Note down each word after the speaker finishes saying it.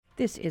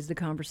This is The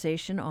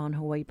Conversation on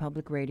Hawaii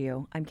Public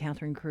Radio. I'm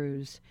Catherine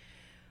Cruz.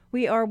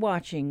 We are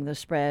watching the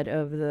spread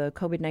of the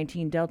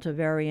COVID-19 Delta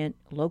variant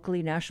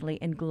locally, nationally,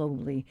 and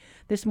globally.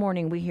 This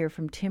morning, we hear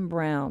from Tim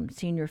Brown,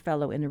 Senior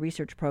Fellow in the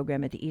Research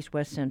Program at the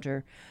East-West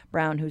Center.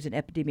 Brown, who's an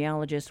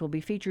epidemiologist, will be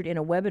featured in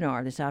a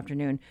webinar this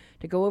afternoon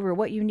to go over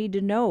what you need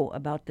to know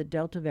about the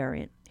Delta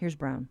variant. Here's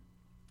Brown.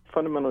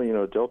 Fundamentally,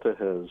 Delta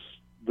has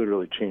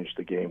literally changed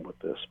the game with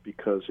this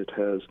because it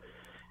has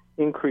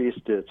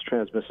increased its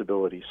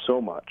transmissibility so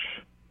much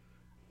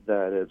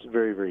that it's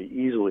very, very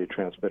easily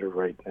transmitted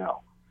right now.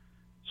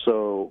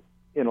 So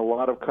in a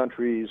lot of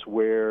countries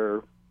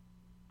where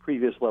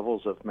previous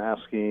levels of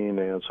masking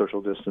and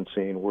social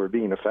distancing were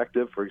being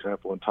effective, for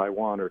example, in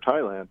Taiwan or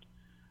Thailand,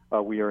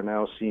 we are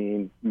now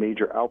seeing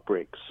major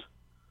outbreaks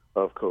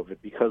of COVID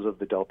because of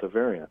the Delta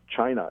variant.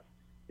 China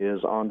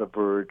is on the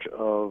verge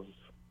of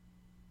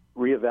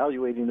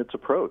reevaluating its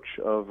approach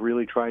of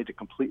really trying to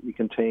completely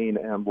contain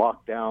and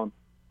lock down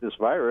this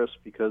virus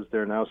because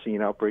they're now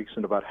seeing outbreaks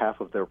in about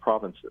half of their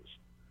provinces.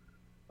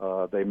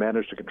 They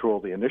managed to control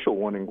the initial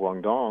one in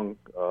Guangdong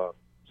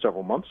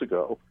several months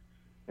ago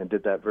and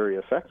did that very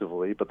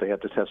effectively, but they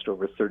had to test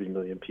over 30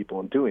 million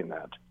people in doing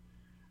that.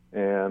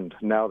 And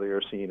now they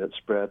are seeing it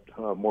spread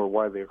more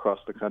widely across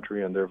the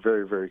country, and they're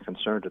very, very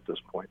concerned at this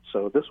point.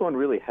 So this one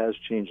really has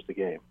changed the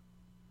game.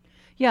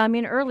 Yeah, I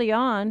mean, early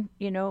on,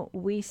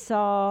 we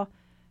saw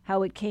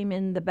how it came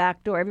in the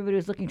back door. Everybody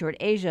was looking toward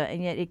Asia,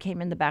 and yet it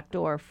came in the back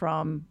door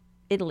from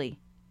Italy,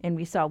 and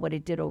we saw what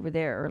it did over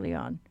there early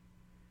on.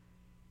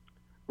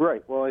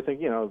 Right. Well, I think,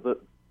 to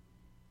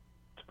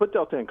put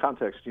Delta in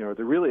context, there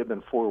really have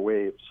been 4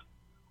 waves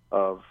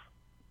of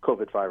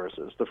COVID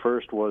viruses. The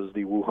first was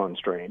the Wuhan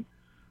strain,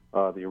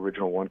 the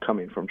original one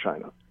coming from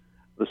China.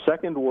 The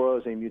second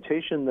was a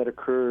mutation that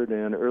occurred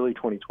in early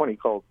 2020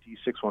 called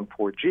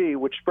D614G,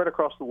 which spread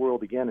across the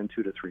world again in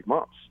 2 to 3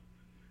 months.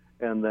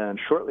 And then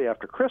shortly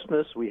after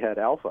Christmas, we had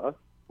Alpha,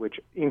 which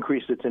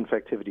increased its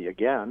infectivity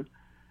again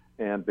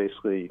and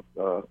basically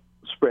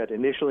spread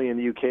initially in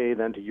the UK,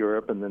 then to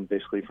Europe, and then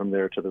basically from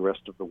there to the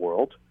rest of the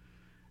world.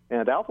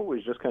 And Alpha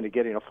was just kind of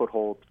getting a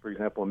foothold, for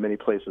example, in many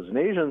places in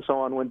Asia and so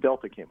on when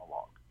Delta came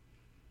along.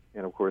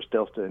 And, of course,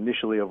 Delta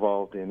initially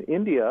evolved in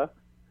India,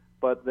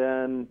 but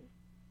then,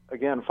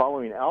 again,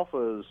 following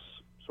Alpha's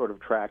sort of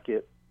track,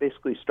 it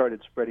basically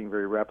started spreading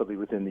very rapidly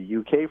within the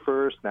UK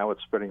first. Now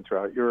it's spreading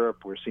throughout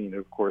Europe. We're seeing,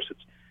 of course,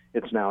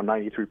 it's now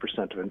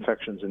 93% of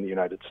infections in the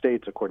United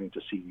States, according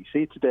to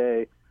CDC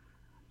today.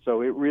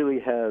 So it really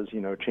has,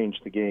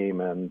 changed the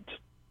game and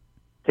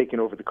taken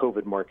over the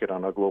COVID market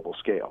on a global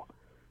scale.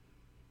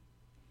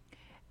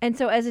 And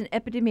so as an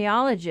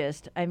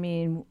epidemiologist, I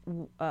mean,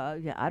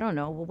 I don't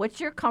know. What's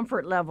your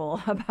comfort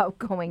level about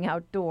going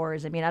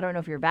outdoors? I mean, I don't know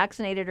if you're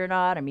vaccinated or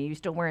not. I mean, you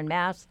still wearing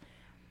masks?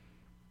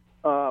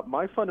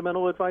 My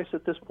fundamental advice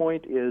at this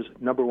point is,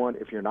 number one,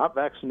 if you're not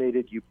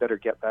vaccinated, you better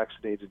get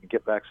vaccinated and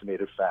get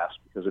vaccinated fast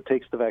because it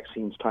takes the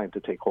vaccines time to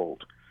take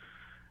hold.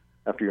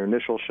 After your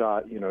initial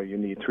shot, you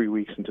need 3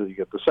 weeks until you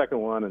get the second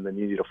one, and then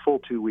you need a full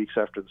 2 weeks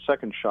after the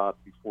second shot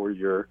before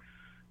your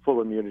full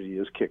immunity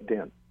is kicked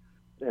in.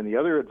 And the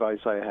other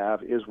advice I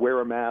have is wear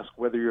a mask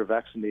whether you're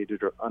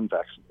vaccinated or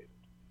unvaccinated.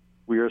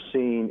 We are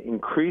seeing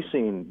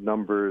increasing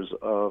numbers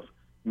of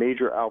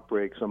major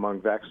outbreaks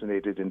among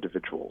vaccinated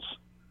individuals.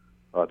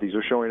 These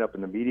are showing up in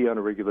the media on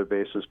a regular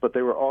basis, but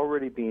they were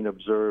already being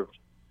observed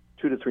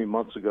 2 to 3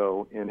 months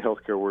ago in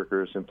healthcare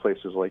workers in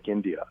places like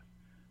India.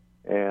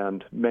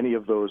 And many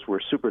of those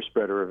were super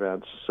spreader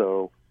events.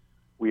 So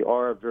we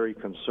are very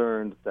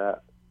concerned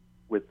that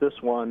with this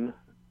one,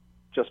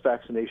 just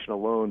vaccination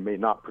alone may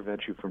not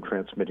prevent you from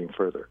transmitting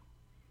further.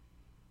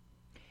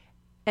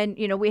 And,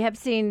 we have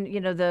seen,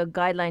 the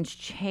guidelines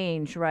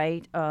change,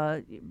 right,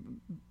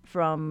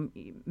 from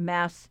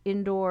mass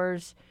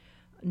indoors,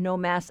 no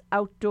mask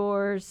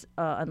outdoors,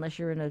 unless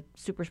you're in a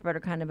super spreader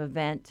kind of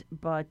event.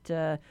 But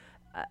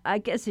I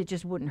guess it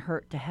just wouldn't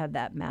hurt to have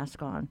that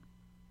mask on,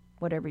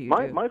 whatever you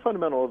do. My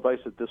fundamental advice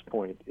at this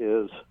point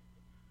is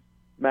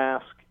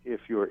mask if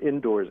you're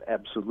indoors,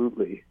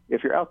 absolutely.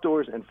 If you're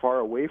outdoors and far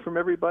away from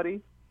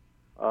everybody,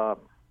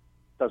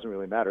 doesn't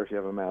really matter if you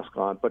have a mask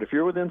on. But if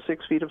you're within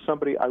 6 feet of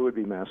somebody, I would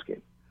be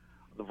masking.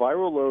 The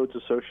viral loads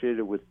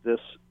associated with this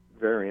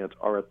variant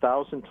are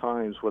 1,000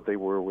 times what they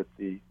were with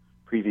the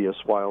previous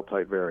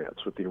wild-type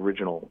variants, with the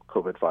original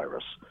COVID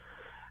virus.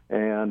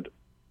 And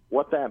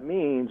what that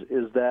means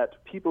is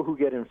that people who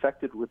get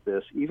infected with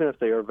this, even if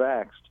they are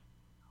vaxxed,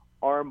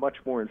 are much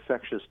more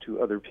infectious to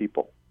other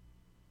people.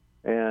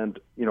 And,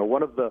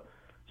 one of the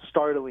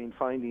startling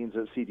findings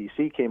that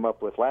CDC came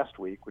up with last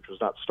week, which was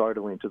not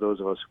startling to those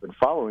of us who've been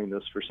following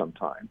this for some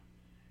time,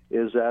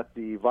 is that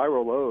the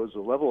viral loads, the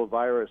level of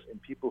virus in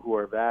people who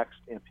are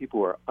vaxxed and people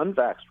who are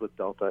unvaxxed with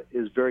Delta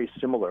is very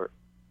similar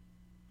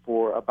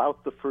for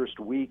about the first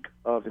week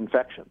of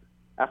infection.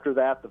 After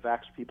that, the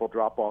vaxxed people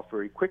drop off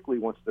very quickly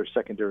once their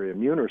secondary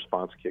immune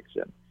response kicks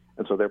in.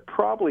 And so they're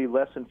probably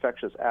less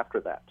infectious after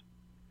that.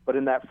 But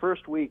in that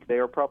first week, they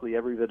are probably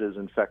every bit as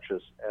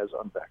infectious as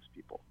unvaxxed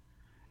people.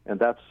 And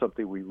that's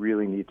something we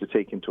really need to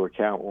take into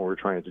account when we're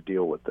trying to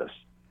deal with this.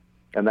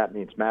 And that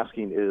means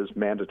masking is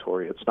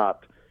mandatory. It's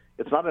not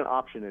an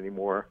option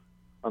anymore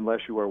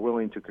unless you are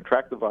willing to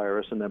contract the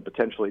virus and then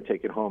potentially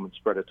take it home and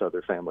spread it to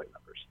other family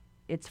members.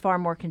 It's far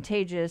more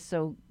contagious,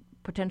 so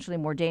potentially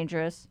more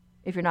dangerous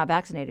if you're not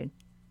vaccinated.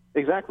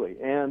 Exactly.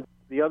 And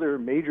the other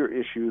major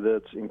issue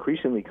that's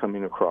increasingly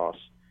coming across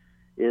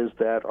is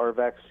that our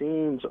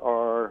vaccines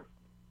are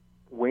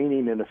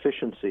waning in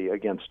efficiency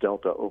against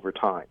Delta over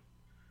time.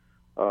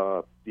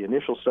 The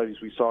initial studies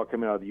we saw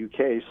coming out of the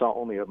UK saw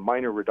only a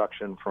minor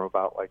reduction from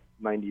about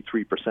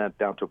 93%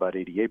 down to about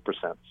 88%,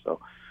 so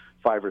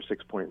 5 or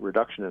 6 point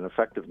reduction in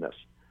effectiveness.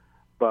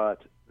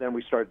 But then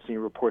we started seeing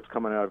reports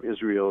coming out of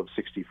Israel of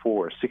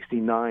 64,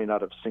 69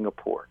 out of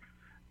Singapore.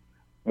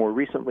 More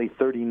recently,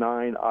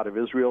 39 out of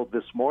Israel.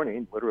 This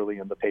morning, literally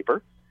in the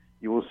paper,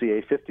 you will see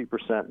a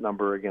 50%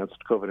 number against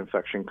COVID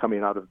infection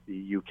coming out of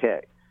the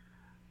UK.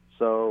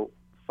 So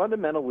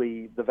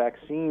fundamentally, the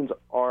vaccines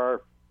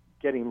are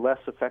getting less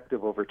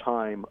effective over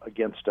time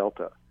against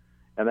Delta.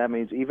 And that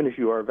means even if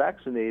you are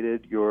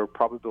vaccinated, your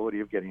probability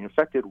of getting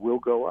infected will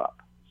go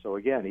up. So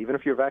again, even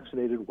if you're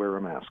vaccinated, wear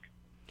a mask.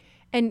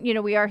 And,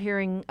 we are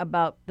hearing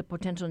about the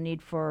potential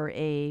need for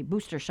a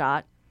booster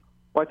shot.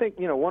 Well, I think,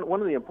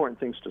 one of the important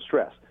things to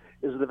stress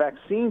is the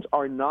vaccines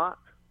are not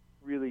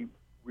really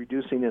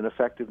reducing in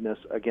effectiveness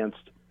against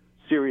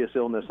serious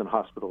illness and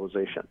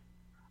hospitalization.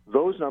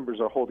 Those numbers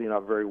are holding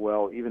up very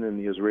well, even in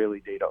the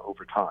Israeli data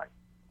over time.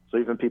 So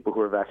even people who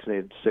were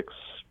vaccinated 6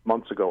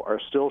 months ago are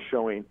still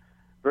showing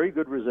very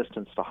good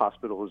resistance to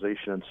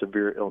hospitalization and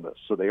severe illness.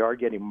 So they are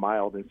getting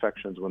mild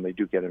infections when they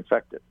do get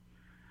infected.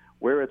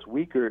 Where it's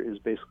weaker is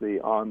basically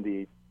on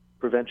the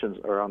prevention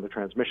or on the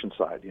transmission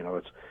side.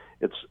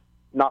 It's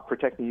not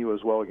protecting you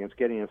as well against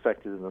getting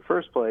infected in the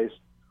first place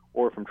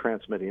or from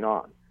transmitting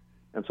on.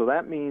 And so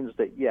that means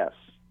that, yes,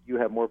 you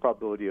have more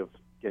probability of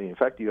getting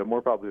infected, you have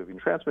more probability of being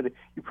transmitted.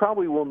 You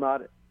probably will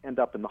not end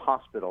up in the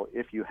hospital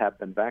if you have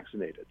been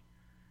vaccinated.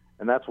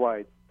 And that's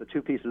why the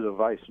two pieces of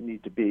advice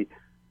need to be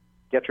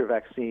get your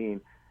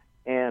vaccine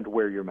and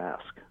wear your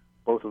mask.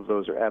 Both of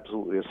those are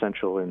absolutely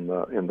essential in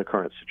the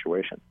current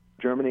situation.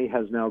 Germany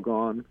has now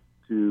gone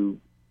to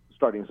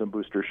starting some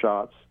booster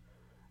shots.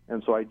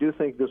 And so I do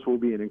think this will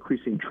be an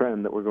increasing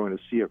trend that we're going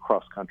to see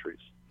across countries.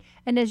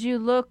 And as you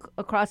look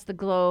across the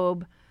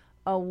globe,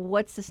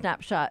 what's the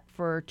snapshot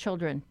for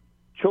children?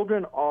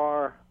 Children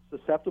are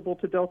susceptible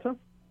to Delta.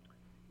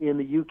 In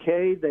the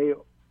UK, the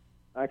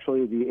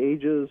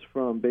ages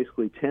from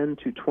basically 10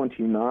 to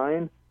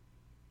 29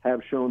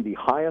 have shown the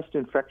highest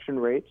infection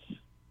rates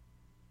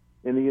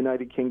in the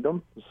United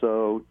Kingdom.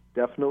 So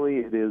definitely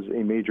it is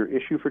a major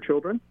issue for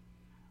children.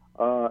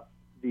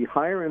 The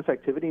higher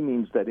infectivity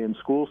means that in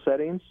school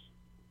settings,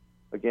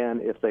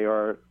 again, if they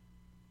are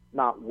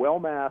not well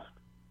masked,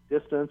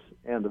 distanced,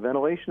 and the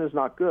ventilation is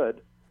not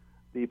good,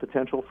 the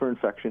potential for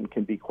infection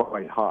can be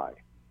quite high.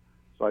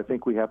 So I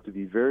think we have to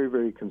be very,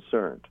 very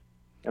concerned.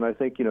 And I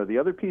think, the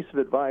other piece of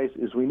advice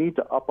is we need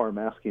to up our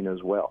masking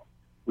as well.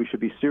 We should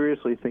be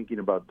seriously thinking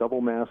about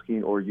double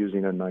masking or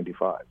using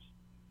N95s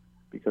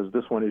because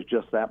this one is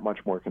just that much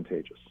more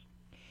contagious.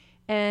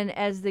 And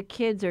as the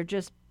kids are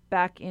just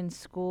back in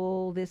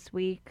school this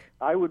week?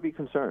 I would be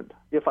concerned.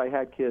 If I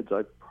had kids,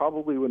 I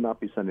probably would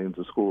not be sending them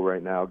to school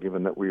right now,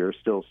 given that we are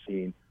still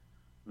seeing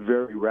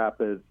very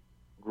rapid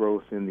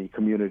growth in the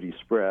community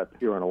spread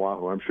here on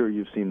Oahu. I'm sure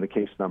you've seen the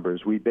case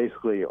numbers. We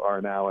basically are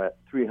now at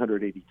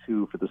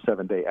 382 for the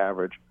 7-day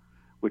average,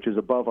 which is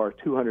above our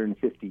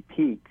 250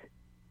 peak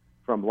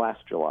from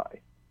last July.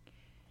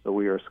 So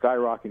we are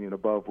skyrocketing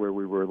above where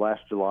we were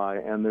last July,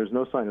 and there's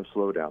no sign of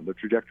slowdown. The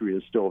trajectory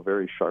is still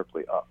very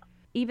sharply up.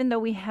 Even though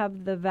we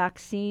have the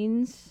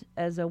vaccines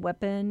as a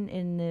weapon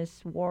in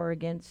this war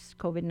against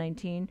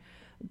COVID-19,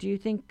 do you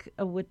think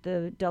with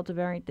the Delta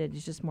variant that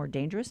it's just more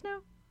dangerous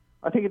now?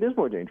 I think it is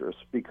more dangerous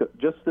because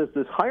just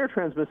this higher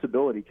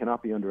transmissibility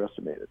cannot be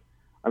underestimated.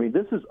 I mean,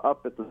 this is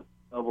up at the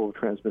level of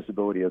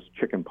transmissibility as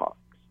chickenpox,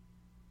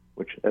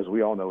 which, as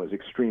we all know, is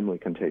extremely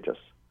contagious.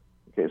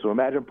 Okay, so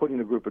imagine putting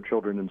a group of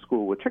children in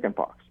school with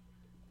chickenpox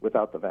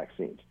without the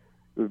vaccines.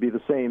 It would be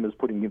the same as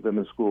putting them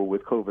in school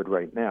with COVID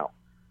right now.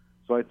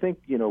 So I think,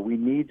 we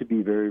need to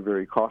be very,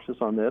 very cautious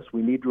on this.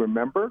 We need to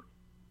remember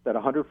that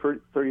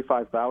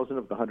 135,000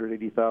 of the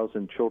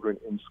 180,000 children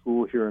in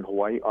school here in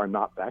Hawaii are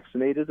not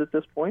vaccinated at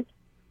this point.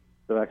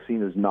 The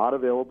vaccine is not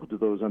available to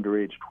those under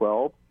age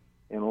 12,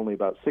 and only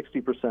about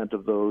 60%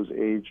 of those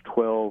age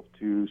 12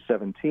 to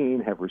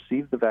 17 have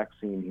received the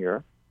vaccine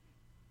here.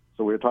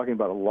 So we're talking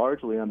about a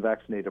largely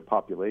unvaccinated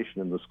population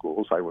in the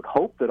schools. I would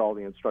hope that all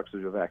the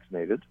instructors are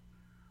vaccinated,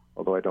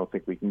 although I don't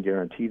think we can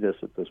guarantee this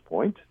at this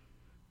point.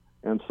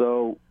 And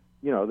so,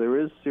 there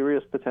is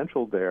serious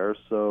potential there.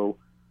 So,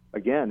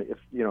 again,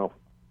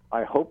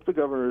 I hope the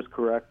governor is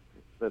correct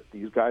that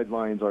these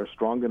guidelines are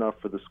strong enough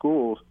for the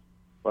schools.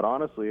 But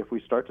honestly, if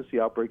we start to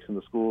see outbreaks in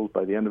the schools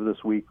by the end of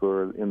this week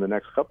or in the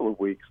next couple of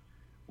weeks,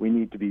 we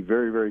need to be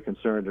very, very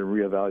concerned and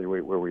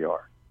reevaluate where we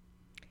are.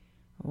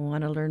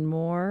 Want to learn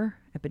more?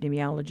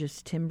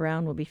 Epidemiologist Tim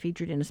Brown will be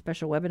featured in a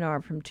special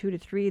webinar from 2 to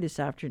 3 this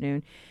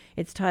afternoon.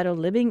 It's titled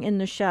Living in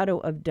the Shadow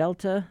of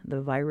Delta,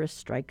 the Virus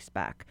Strikes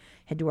Back.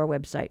 Head to our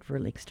website for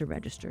links to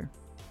register.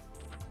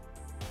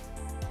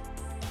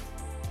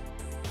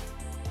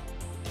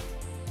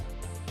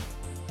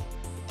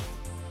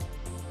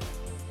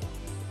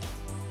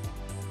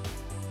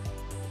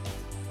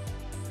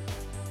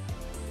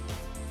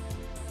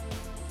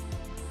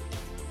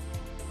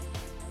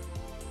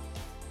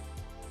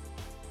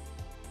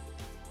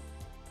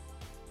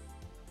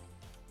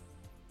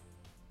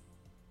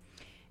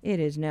 It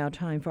is now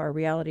time for our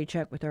reality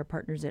check with our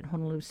partners at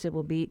Honolulu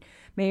Civil Beat.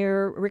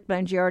 Mayor Rick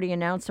Blangiardi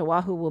announced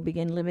Oahu will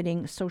begin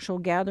limiting social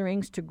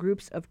gatherings to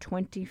groups of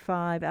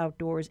 25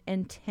 outdoors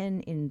and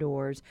 10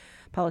 indoors.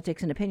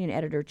 Politics and opinion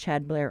editor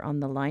Chad Blair on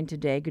the line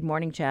today. Good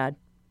morning, Chad.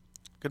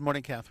 Good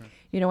morning, Catherine.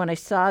 You know, when I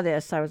saw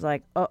this, I was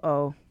like,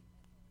 uh-oh.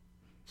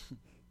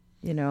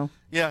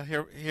 Yeah,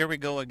 here we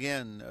go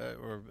again.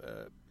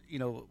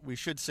 We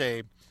should say,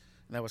 and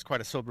that was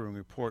quite a sobering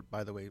report,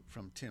 by the way,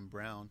 from Tim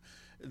Brown.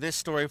 This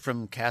story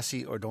from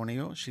Cassie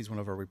Ordonio, she's one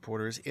of our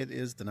reporters. It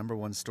is the number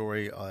one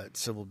story at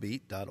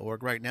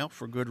civilbeat.org right now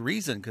for good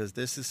reason, because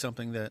this is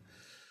something that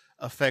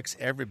affects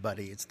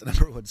everybody. It's the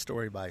number one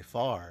story by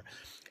far.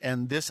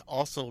 And this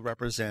also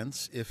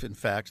represents, if in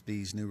fact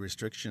these new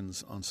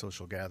restrictions on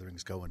social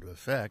gatherings go into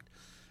effect,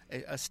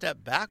 a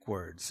step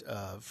backwards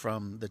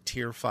from the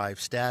Tier 5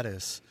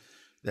 status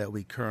that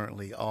we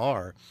currently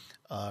are.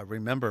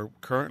 Remember,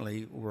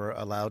 currently we're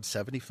allowed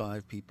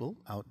 75 people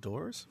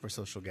outdoors for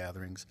social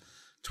gatherings,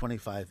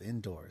 25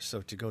 indoors.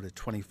 So to go to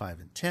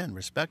 25 and 10,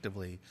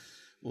 respectively,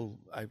 will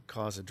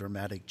cause a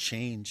dramatic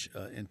change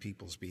in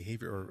people's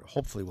behavior, or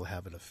hopefully will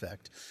have an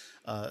effect.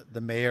 The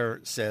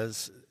mayor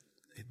says,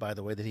 by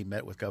the way, that he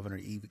met with Governor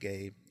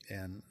Ige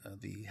and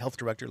the health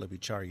director, Libby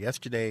Char,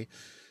 yesterday,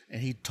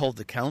 and he told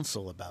the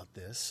council about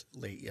this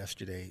late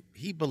yesterday.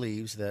 He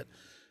believes that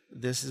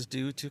this is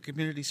due to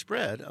community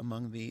spread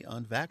among the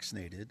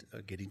unvaccinated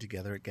getting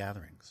together at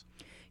gatherings.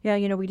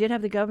 Yeah, we did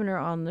have the governor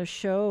on the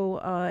show,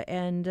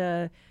 and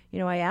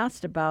I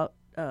asked about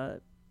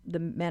the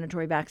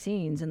mandatory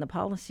vaccines and the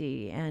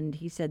policy, and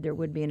he said there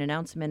would be an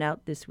announcement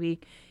out this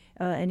week,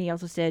 and he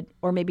also said,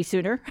 or maybe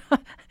sooner.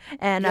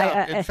 And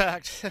in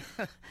fact,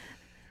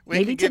 we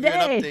maybe can give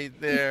today. you an update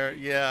there.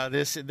 Yeah,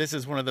 this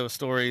is one of those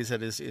stories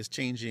that is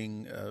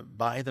changing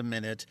by the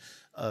minute.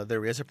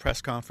 There is a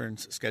press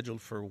conference scheduled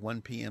for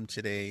 1 p.m.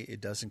 today.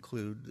 It does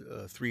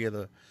include 3 of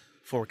the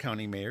 4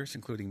 county mayors,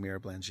 including Mayor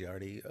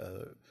Blangiardi,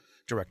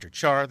 Director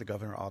Char, the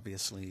governor,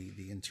 obviously,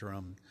 the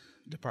interim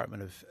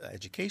Department of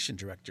Education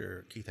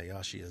Director, Keith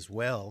Hayashi, as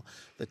well.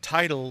 The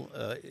title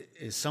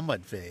is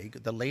somewhat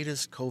vague, the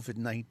latest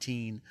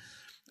COVID-19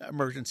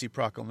 emergency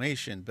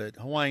proclamation, but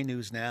Hawaii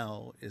News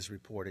Now is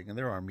reporting, and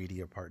they're our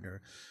media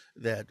partner,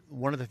 that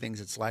one of the things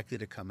that's likely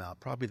to come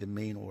out, probably the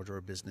main order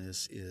of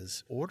business,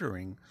 is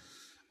ordering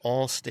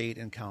all state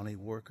and county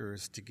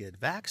workers to get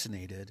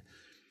vaccinated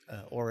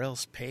or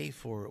else pay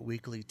for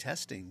weekly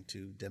testing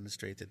to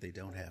demonstrate that they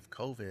don't have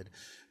COVID.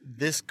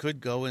 This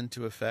could go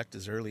into effect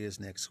as early as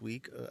next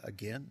week.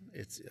 Again,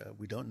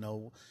 we don't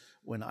know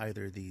when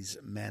either these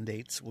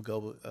mandates will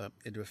go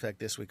into effect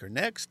this week or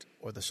next,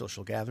 or the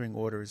social gathering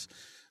orders.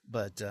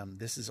 But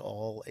this is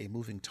all a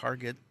moving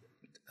target.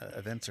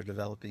 Events are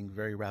developing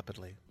very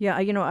rapidly. Yeah,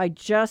 I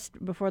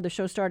just, before the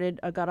show started,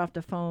 I got off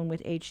the phone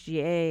with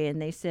HGA, and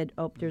they said,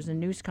 there's a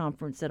news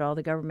conference that all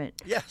the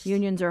government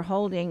unions are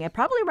holding at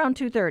probably around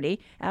 2:30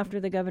 after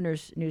the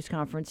governor's news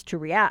conference to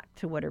react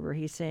to whatever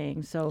he's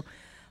saying. So,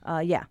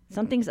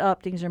 something's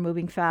up. Things are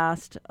moving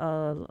fast.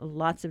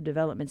 Lots of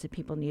developments that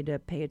people need to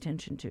pay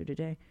attention to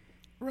today.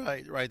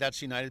 Right.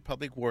 That's United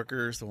Public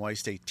Workers, the Hawaii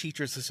State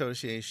Teachers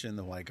Association,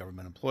 the Hawaii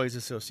Government Employees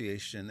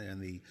Association, and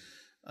the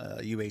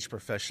UH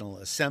Professional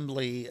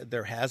Assembly.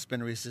 There has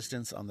been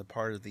resistance on the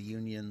part of the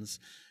unions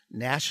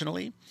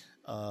nationally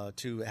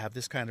to have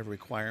this kind of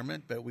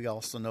requirement, but we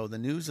also know the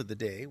news of the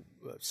day,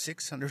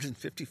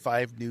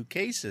 655 new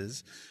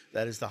cases.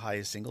 That is the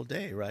highest single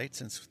day, right,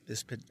 since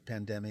this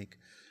pandemic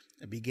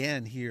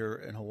began here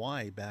in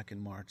Hawaii back in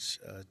March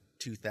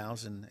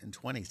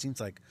 2020. Seems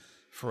like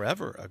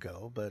forever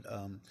ago, but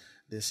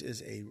this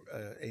is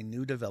a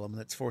new development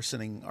that's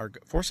forcing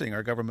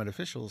our government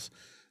officials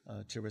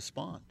to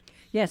respond.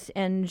 Yes,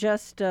 and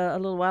just a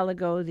little while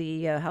ago,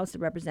 the House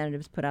of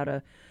Representatives put out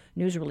a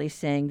news release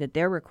saying that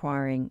they're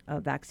requiring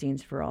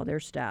vaccines for all their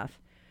staff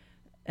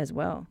as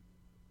well.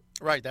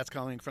 Right, that's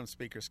coming from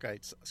Speaker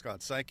Scott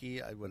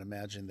Saiki. I would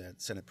imagine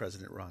that Senate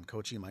President Ron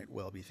Kochi might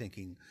well be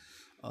thinking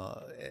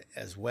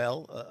as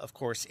well. Of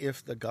course,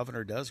 if the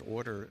governor does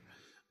order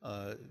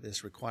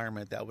this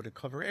requirement, that would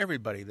cover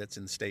everybody that's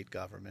in state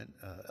government,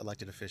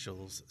 elected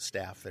officials,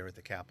 staff there at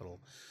the Capitol,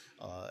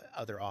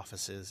 other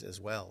offices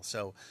as well.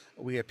 So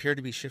we appear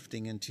to be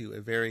shifting into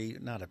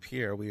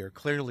we are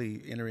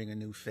clearly entering a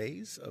new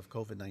phase of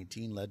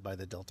COVID-19 led by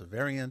the Delta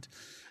variant.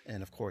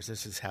 And of course,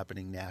 this is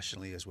happening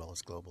nationally as well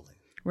as globally.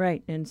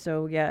 Right. And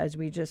so, as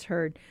we just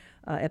heard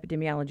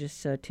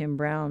epidemiologist Tim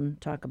Brown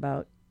talk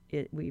about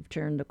it, we've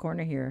turned the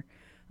corner here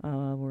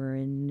We're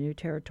in new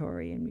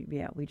territory, and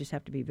we just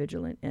have to be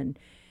vigilant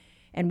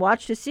and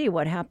watch to see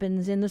what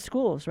happens in the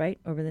schools, right,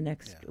 over the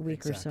next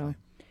week or so.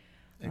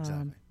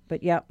 Exactly.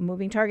 But yeah,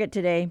 moving target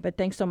today. But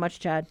thanks so much,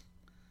 Chad.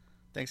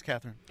 Thanks,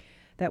 Catherine.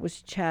 That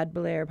was Chad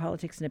Blair,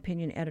 politics and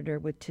opinion editor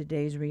with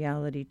today's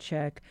Reality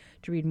Check.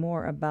 To read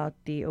more about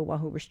the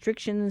Oahu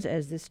restrictions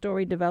as this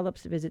story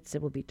develops, visit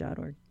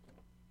civilbeat.org.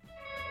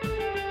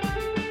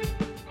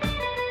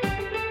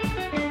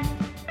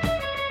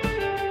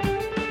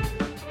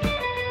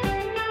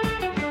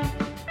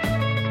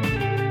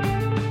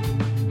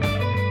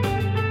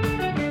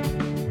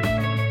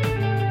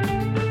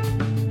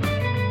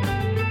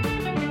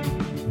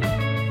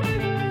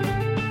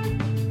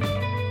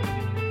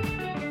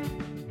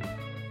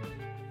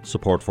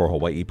 Support for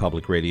Hawaii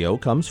Public Radio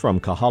comes from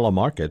Kahala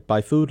Market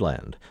by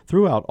Foodland.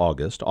 Throughout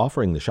August,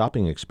 offering the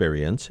shopping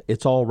experience,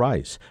 It's All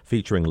Rice,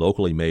 featuring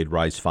locally made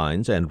rice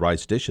finds and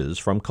rice dishes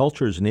from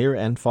cultures near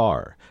and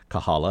far.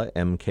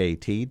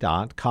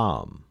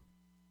 KahalaMKT.com.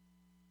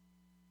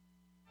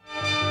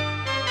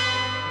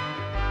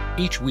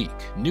 Each week,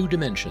 New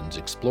Dimensions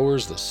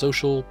explores the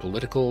social,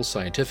 political,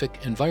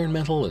 scientific,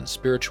 environmental, and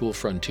spiritual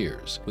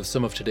frontiers with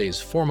some of today's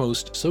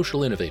foremost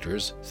social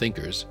innovators,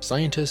 thinkers,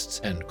 scientists,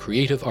 and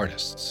creative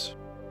artists.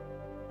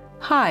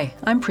 Hi,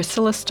 I'm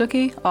Priscilla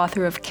Stuckey,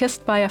 author of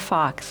Kissed by a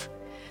Fox.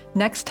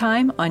 Next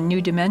time on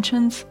New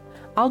Dimensions,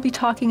 I'll be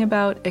talking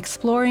about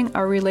exploring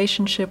our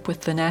relationship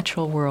with the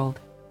natural world.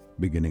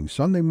 Beginning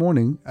Sunday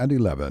morning at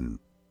 11.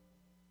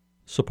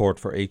 Support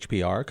for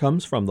HPR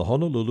comes from the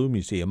Honolulu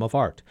Museum of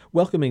Art,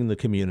 welcoming the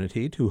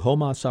community to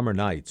Homa Summer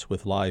Nights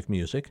with live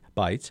music,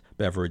 bites,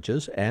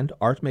 beverages, and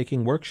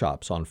art-making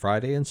workshops on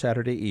Friday and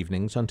Saturday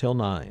evenings until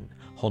 9.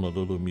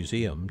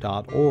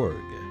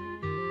 HonoluluMuseum.org.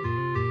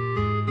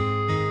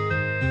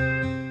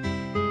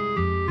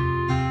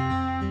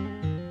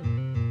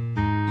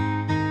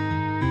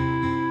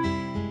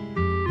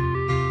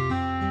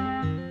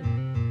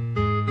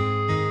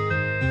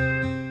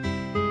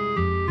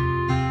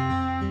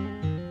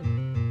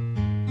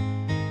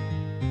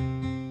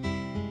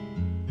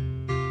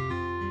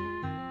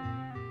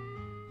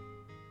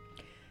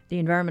 The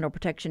Environmental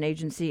Protection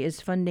Agency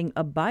is funding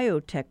a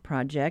biotech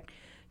project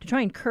to try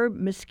and curb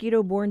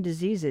mosquito-borne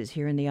diseases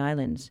here in the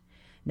islands.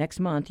 Next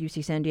month,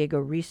 UC San Diego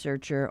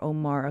researcher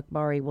Omar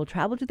Akbari will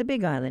travel to the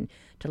Big Island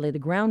to lay the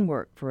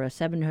groundwork for a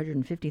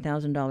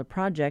 $750,000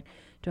 project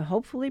to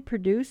hopefully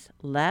produce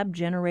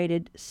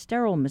lab-generated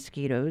sterile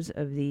mosquitoes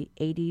of the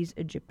Aedes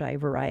aegypti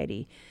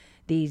variety.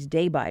 These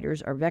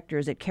day-biters are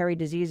vectors that carry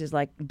diseases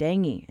like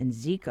dengue and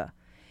Zika.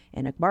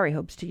 And Akbari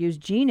hopes to use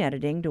gene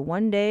editing to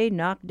one day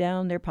knock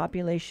down their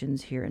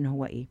populations here in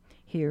Hawaii.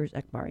 Here's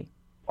Akbari.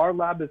 Our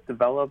lab has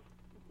developed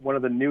one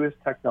of the newest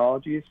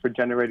technologies for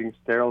generating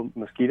sterile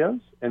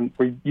mosquitoes, and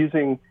we're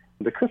using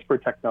the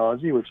CRISPR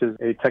technology, which is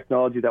a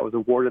technology that was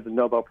awarded the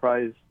Nobel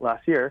Prize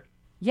last year.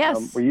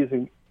 Yes. We're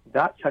using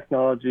that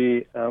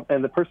technology,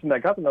 and the person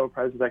that got the Nobel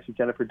Prize was actually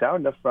Jennifer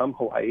Doudna from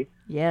Hawaii.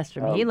 Yes,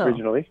 from Hilo.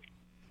 Originally,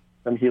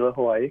 from Hilo,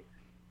 Hawaii.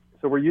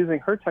 So we're using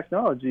her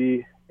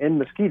technology in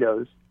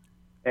mosquitoes,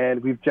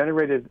 and we've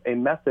generated a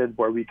method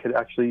where we could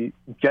actually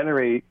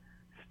generate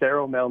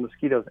sterile male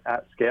mosquitoes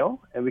at scale,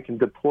 and we can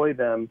deploy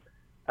them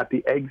at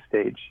the egg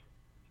stage.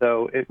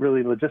 So it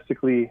really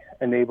logistically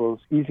enables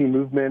easy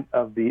movement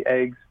of the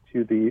eggs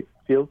to the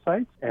field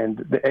sites, and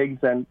the eggs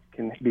then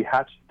can be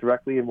hatched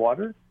directly in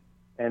water,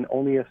 and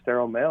only a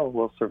sterile male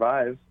will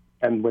survive.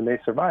 And when they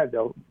survive,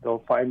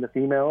 they'll find the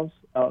females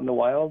out in the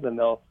wild, and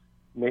they'll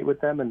mate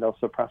with them, and they'll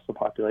suppress the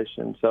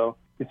population. So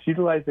it's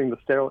utilizing the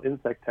sterile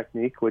insect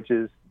technique, which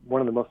is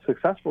one of the most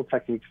successful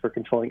techniques for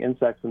controlling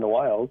insects in the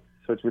wild.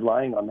 So it's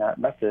relying on that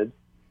method,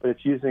 but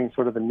it's using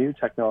sort of the new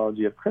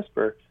technology of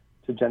CRISPR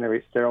to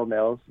generate sterile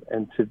males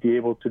and to be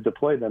able to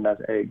deploy them as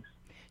eggs.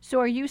 So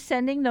are you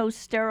sending those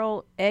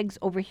sterile eggs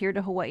over here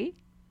to Hawaii?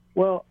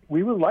 Well,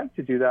 we would like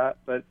to do that,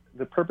 but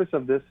the purpose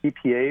of this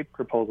EPA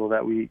proposal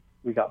that we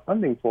got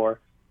funding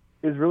for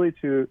is really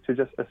to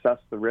just assess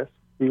the risk.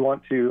 We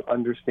want to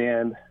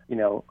understand,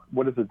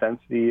 what is the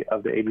density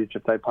of the Aedes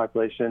aegypti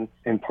population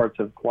in parts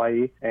of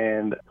Hawaii,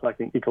 and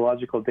collecting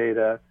ecological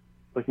data,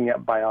 looking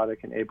at biotic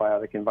and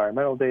abiotic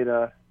environmental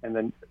data, and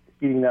then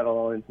feeding that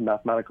all into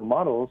mathematical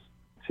models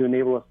to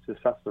enable us to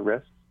assess the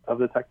risks of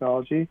the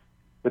technology,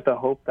 with the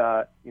hope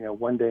that,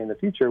 one day in the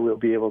future we'll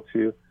be able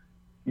to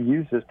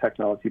use this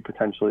technology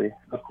potentially.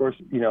 Of course,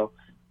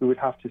 we would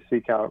have to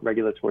seek out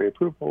regulatory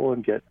approval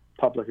and get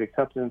public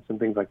acceptance and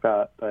things like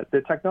that. But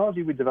the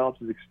technology we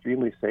developed is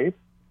extremely safe,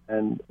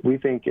 and we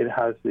think it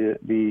has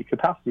the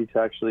capacity to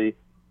actually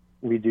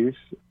reduce,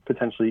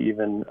 potentially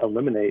even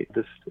eliminate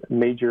this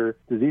major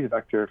disease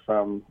vector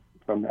from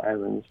the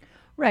islands.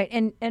 Right,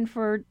 and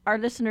for our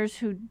listeners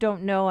who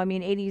don't know,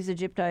 Aedes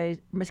aegypti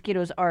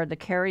mosquitoes are the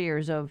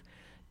carriers of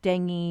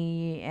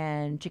dengue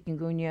and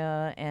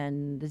chikungunya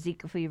and the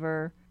Zika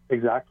fever.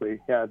 Exactly,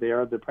 yeah, they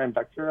are the prime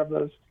vector of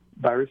those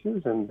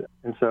viruses, and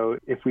so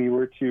if we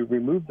were to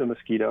remove the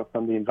mosquito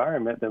from the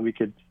environment, then we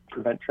could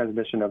prevent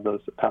transmission of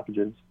those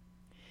pathogens.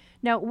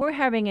 Now, we're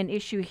having an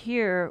issue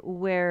here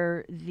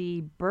where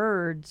the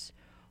birds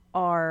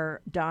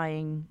are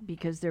dying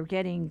because they're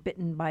getting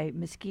bitten by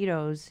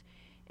mosquitoes,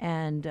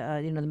 and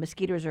the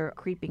mosquitoes are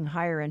creeping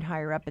higher and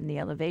higher up in the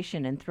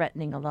elevation and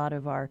threatening a lot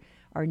of our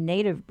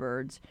native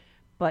birds.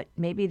 But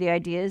maybe the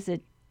idea is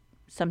that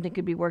something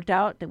could be worked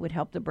out that would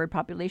help the bird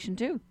population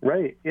too.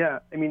 Right, yeah.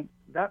 I mean,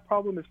 that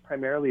problem is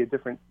primarily a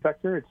different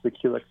vector. It's the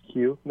Culex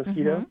Q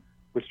mosquito,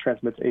 which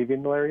transmits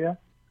avian malaria.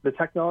 The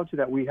technology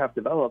that we have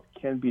developed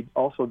can be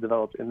also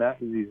developed in that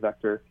disease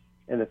vector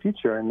in the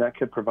future, and that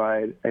could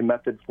provide a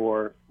method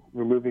for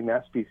removing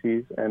that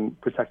species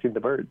and protecting the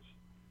birds.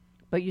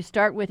 But you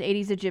start with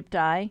Aedes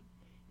aegypti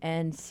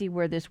and see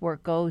where this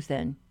work goes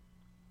then.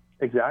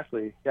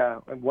 Exactly, yeah,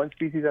 one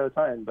species at a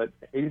time. But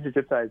Aedes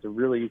aegypti is a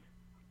really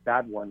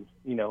bad one.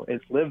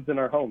 It lives in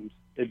our homes.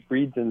 It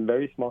breeds in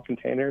very small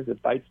containers.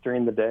 It bites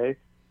during the day.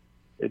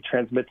 It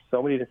transmits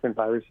so many different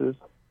viruses.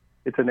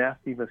 It's a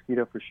nasty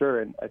mosquito for sure,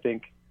 and I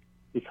think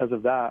because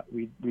of that,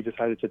 we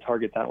decided to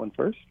target that one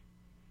first.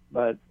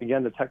 But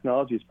again, the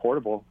technology is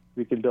portable.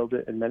 We can build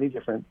it in many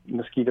different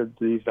mosquito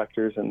disease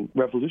vectors and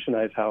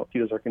revolutionize how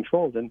mosquitoes are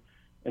controlled. And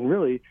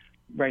really,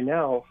 right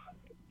now,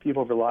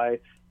 people rely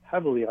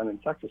heavily on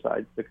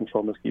insecticides to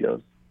control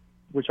mosquitoes,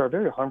 which are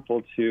very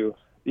harmful to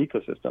the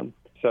ecosystem.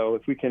 So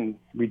if we can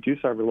reduce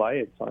our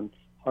reliance on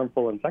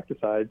harmful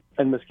insecticides,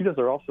 and mosquitoes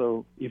are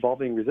also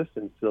evolving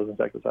resistance to those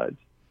insecticides.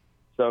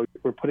 So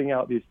we're putting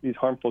out these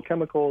harmful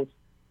chemicals.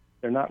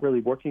 They're not really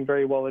working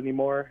very well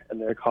anymore, and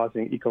they're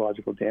causing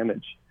ecological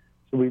damage.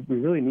 So we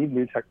really need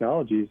new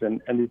technologies,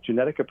 and these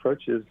genetic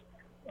approaches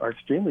are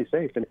extremely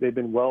safe, and they've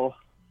been well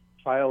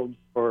trialed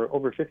for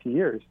over 50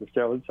 years, the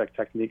sterile insect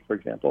technique, for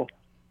example.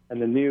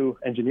 And the new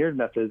engineered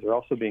methods are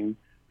also being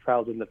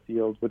trialed in the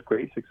field with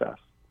great success.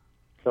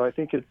 So I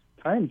think it's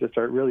time to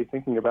start really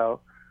thinking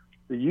about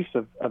the use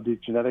of these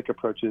genetic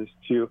approaches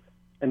to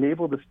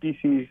enable the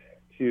species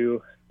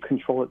to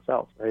control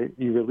itself, right?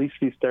 You release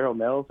these sterile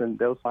males, and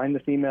they'll find the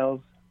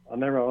females on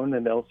their own,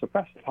 and they'll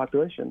suppress the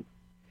population.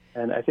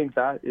 And I think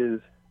that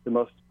is the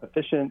most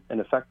efficient and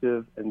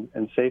effective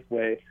and safe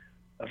way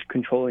of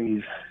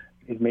controlling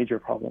these major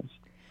problems.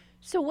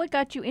 So what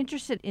got you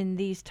interested in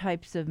these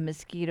types of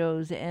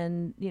mosquitoes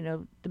and,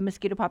 the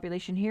mosquito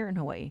population here in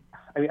Hawaii?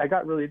 I mean, I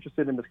got really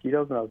interested in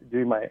mosquitoes when I was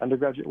doing my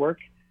undergraduate work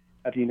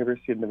at the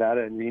University of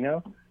Nevada in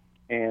Reno,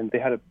 and they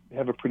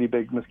have a pretty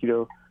big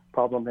mosquito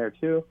problem there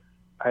too.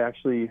 I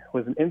actually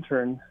was an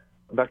intern,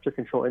 a vector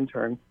control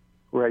intern,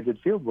 where I did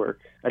field work.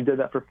 I did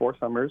that for 4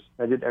 summers.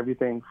 I did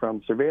everything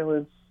from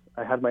surveillance.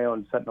 I had my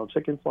own sentinel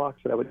chicken flocks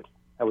that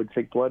I would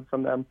take blood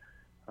from them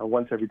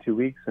once every 2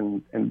 weeks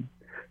and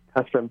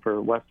test them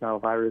for West Nile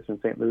virus and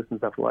St. Louis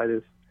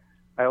encephalitis.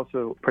 I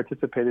also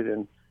participated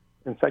in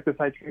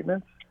insecticide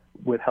treatments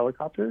with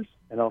helicopters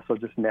and also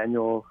just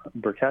manual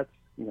briquettes,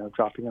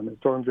 dropping them in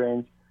storm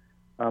drains.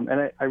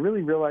 And I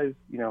really realized,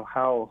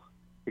 how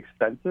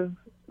expensive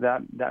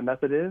that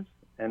method is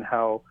and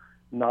how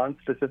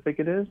non-specific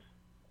it is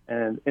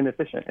and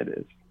inefficient it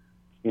is.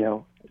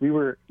 We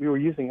were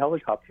using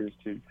helicopters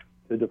to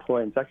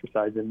deploy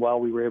insecticides, and while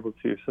we were able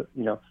to,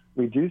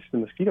 reduce the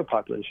mosquito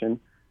population,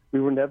 we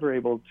were never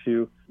able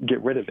to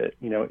get rid of it.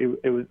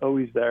 It was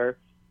always there,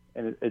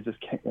 and it just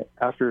came,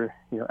 after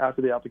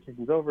the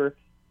application's over,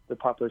 the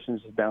population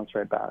just bounced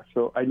right back.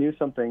 So I knew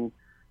something,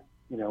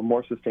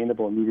 more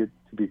sustainable needed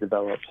to be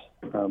developed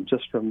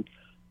just from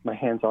my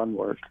hands-on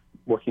work,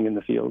 working in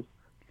the field.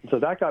 And so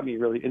that got me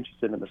really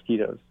interested in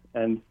mosquitoes.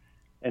 And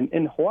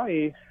in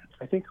Hawaii,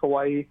 I think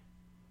Hawaii,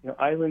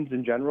 islands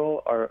in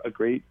general are a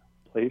great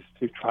place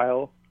to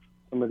trial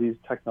some of these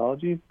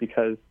technologies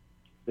because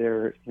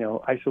they're,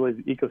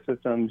 isolated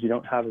ecosystems. You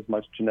don't have as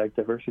much genetic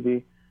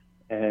diversity,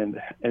 and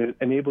it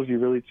enables you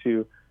really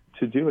to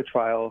do a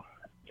trial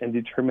and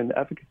determine the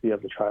efficacy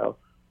of the trial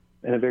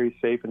in a very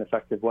safe and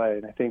effective way.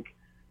 And I think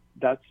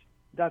that's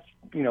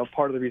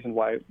part of the reason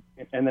why,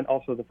 and then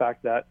also the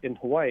fact that in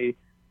Hawaii,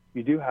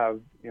 you do have,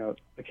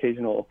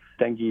 occasional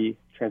dengue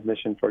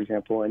transmission, for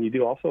example, and you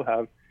do also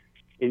have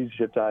Aedes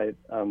aegypti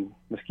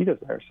mosquitoes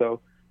there.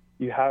 So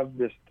you have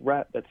this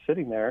threat that's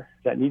sitting there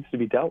that needs to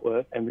be dealt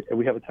with, and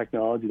we have a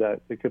technology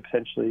that could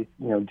potentially,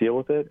 deal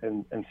with it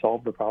and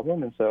solve the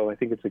problem. And so I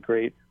think it's a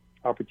great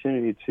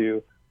opportunity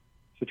to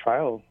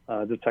trial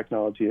the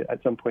technology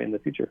at some point in the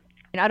future.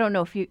 And I don't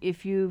know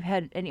if you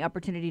had any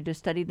opportunity to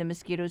study the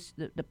mosquitoes,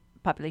 the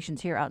populations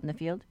here out in the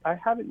field. I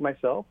haven't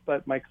myself,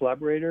 but my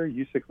collaborator,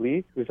 Yusik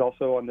Lee, who's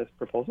also on this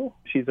proposal,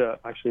 she's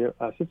actually an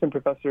assistant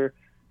professor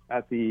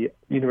at the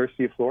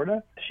University of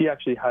Florida. She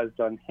actually has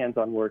done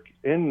hands-on work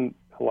in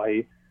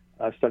Hawaii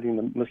studying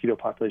the mosquito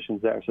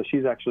populations there. So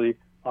she's actually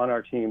on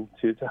our team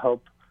to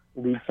help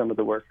lead some of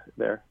the work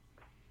there.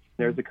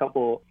 There's a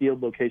couple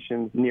field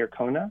locations near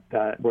Kona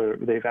where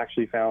they've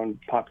actually found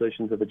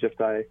populations of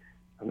Aegypti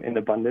in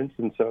abundance,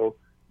 and so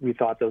we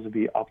thought those would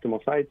be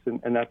optimal sites,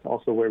 and that's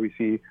also where we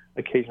see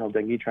occasional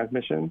dengue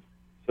transmission.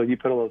 So you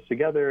put all those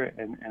together,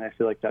 and I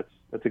feel like that's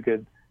a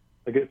good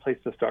place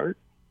to start.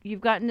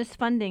 You've gotten this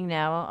funding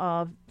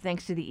now,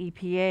 thanks to the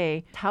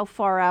EPA. How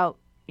far out,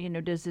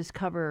 does this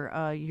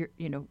cover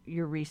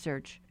your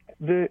research?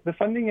 The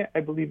funding, I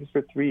believe, is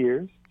for 3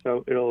 years.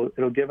 So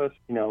it'll give us,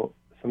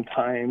 some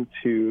time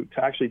to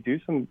actually do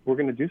some. We're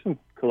going to do some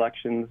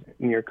collections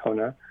near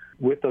Kona.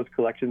 With those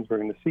collections, we're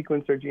going to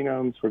sequence their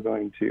genomes. We're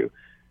going to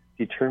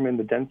determine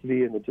the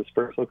density and the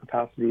dispersal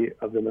capacity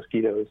of the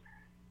mosquitoes,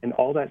 and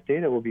all that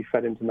data will be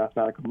fed into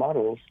mathematical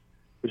models,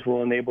 which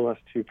will enable us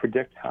to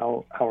predict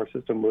how our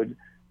system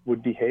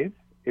would behave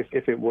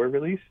if it were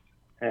released,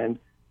 and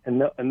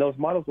those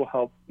models will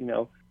help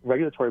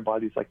regulatory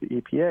bodies like the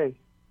EPA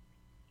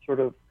sort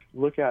of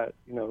look at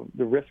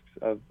the risks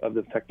of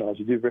the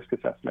technology, do risk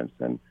assessments,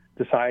 and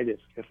decide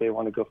if they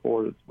want to go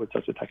forward with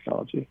such a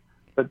technology.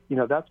 But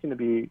that's going to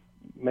be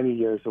many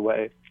years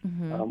away.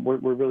 Mm-hmm.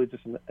 We're really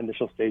just in the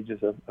initial stages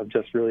of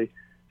just really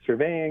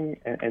surveying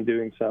and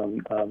doing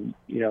some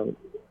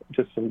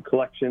just some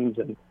collections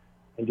and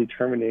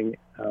determining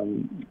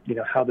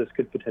how this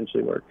could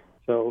potentially work.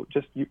 So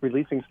just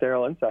releasing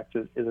sterile insects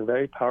is a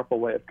very powerful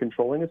way of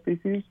controlling a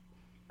species,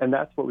 and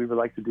that's what we would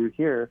like to do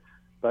here.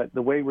 But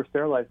the way we're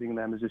sterilizing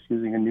them is just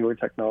using a newer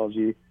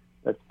technology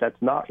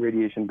that's not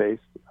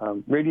radiation-based.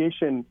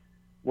 Radiation,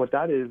 what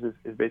that is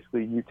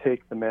basically you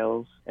take the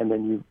males and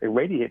then you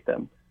irradiate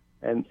them,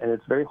 and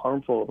it's very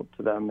harmful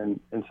to them,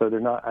 and so they're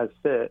not as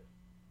fit.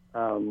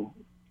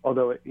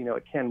 Although it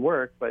can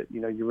work, but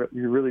you're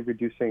really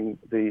reducing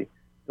the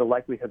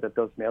likelihood that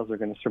those males are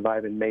going to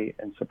survive and mate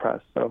and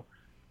suppress. So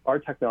our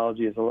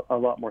technology is a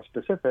lot more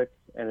specific,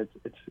 and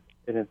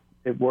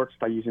it works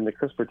by using the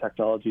CRISPR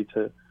technology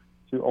to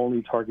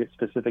only target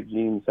specific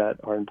genes that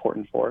are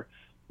important for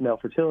male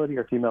fertility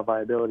or female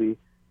viability,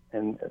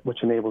 and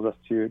which enables us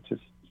to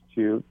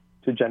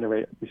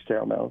generate these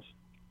sterile males.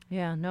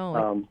 Yeah,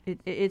 no,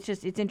 it's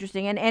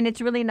interesting, and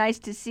it's really nice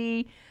to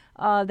see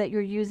that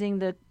you're using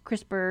the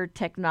CRISPR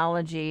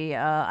technology.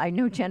 I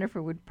know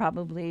Jennifer would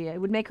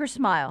make her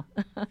smile.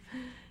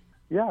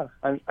 Yeah,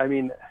 I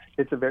mean,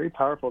 it's a very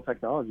powerful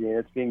technology, and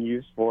it's being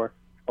used for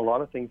a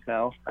lot of things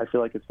now. I feel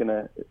like it's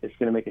gonna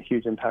make a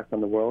huge impact on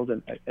the world,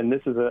 and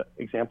this is an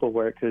example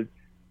where it could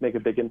make a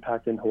big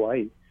impact in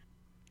Hawaii.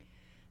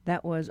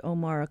 That was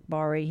Omar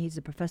Akbari. He's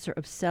a professor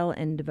of cell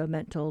and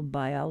developmental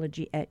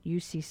biology at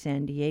UC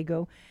San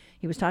Diego.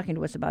 He was talking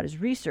to us about his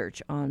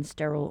research on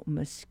sterile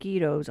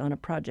mosquitoes on a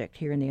project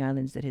here in the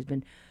islands that has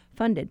been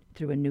funded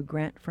through a new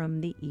grant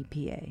from the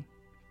EPA.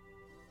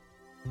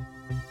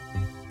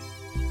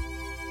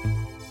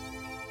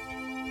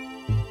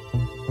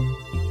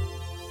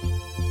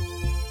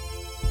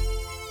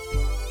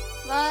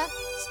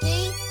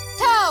 Mosquito!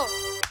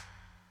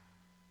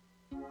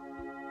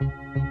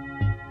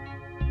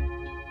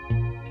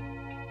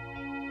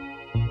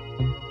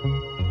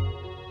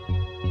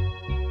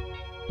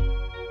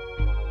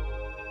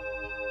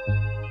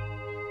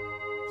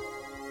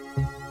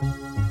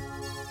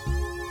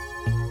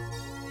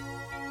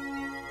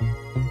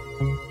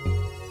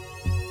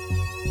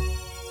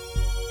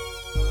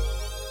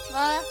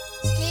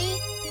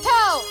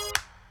 Mosquito!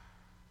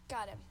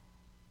 Got him.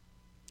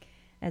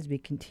 As we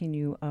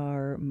continue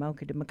our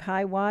Mauka to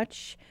Makai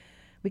watch,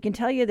 we can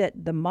tell you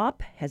that the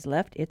MOP has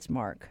left its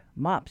mark.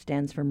 MOP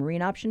stands for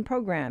Marine Option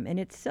Program, and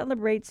it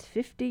celebrates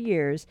 50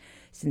 years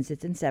since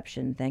its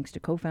inception, thanks to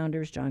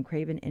co-founders John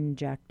Craven and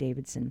Jack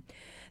Davidson.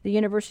 The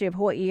University of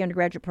Hawaii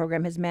undergraduate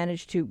program has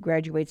managed to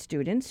graduate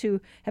students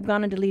who have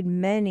gone on to lead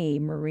many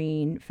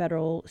marine,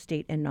 federal,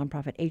 state, and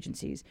nonprofit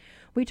agencies.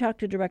 We talked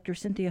to Director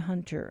Cynthia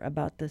Hunter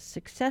about the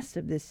success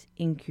of this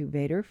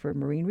incubator for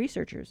marine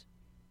researchers.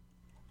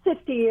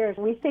 50 years.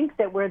 We think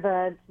that we're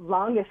the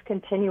longest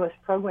continuous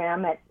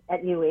program at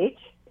UH.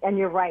 And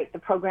you're right, the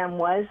program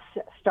was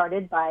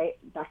started by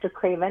Dr.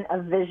 Craven,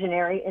 a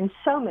visionary in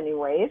so many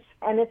ways.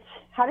 And it's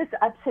had its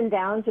ups and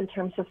downs in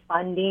terms of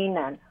funding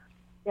and,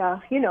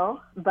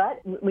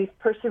 but we've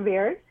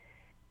persevered.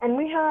 And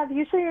we have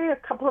usually a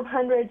couple of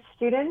hundred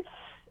students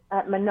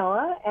at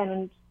Manoa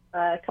and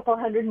a couple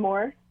of hundred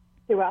more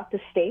throughout the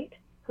state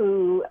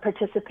who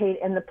participate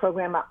in the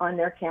program on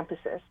their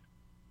campuses.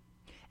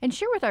 And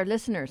share with our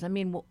listeners,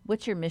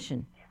 what's your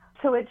mission?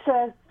 So it's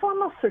a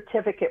formal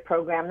certificate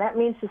program. That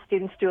means the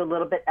students do a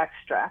little bit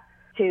extra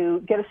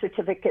to get a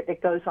certificate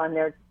that goes on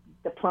their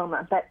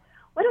diploma. But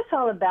what it's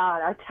all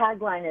about, our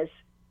tagline is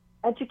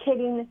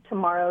educating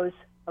tomorrow's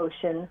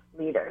ocean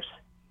leaders.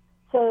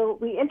 So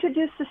we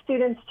introduce the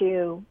students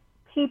to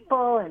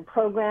people and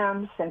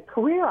programs and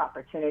career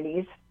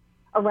opportunities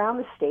around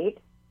the state,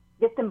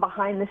 get them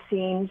behind the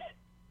scenes,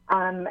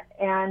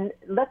 and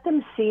let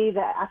them see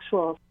the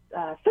actual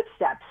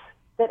footsteps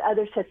that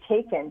others have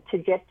taken to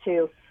get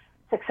to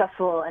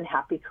successful and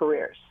happy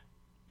careers.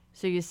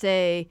 So you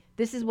say,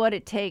 this is what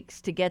it takes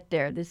to get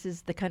there. This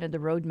is the kind of the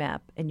roadmap,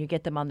 and you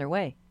get them on their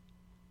way.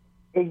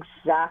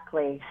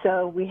 Exactly.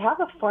 So we have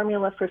a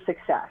formula for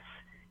success,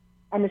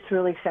 and it's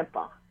really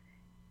simple.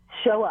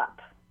 Show up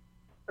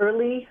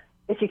early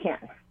if you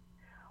can.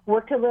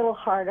 Work a little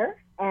harder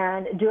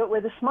and do it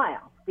with a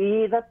smile.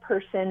 Be the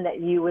person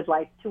that you would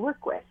like to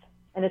work with,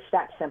 and it's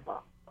that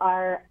simple.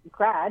 Our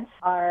grads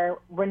are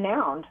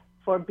renowned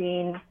for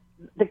being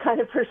the kind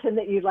of person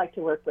that you'd like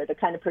to work with, the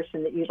kind of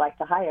person that you'd like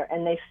to hire.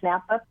 And they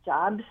snap up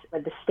jobs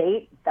with the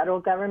state, federal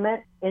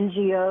government,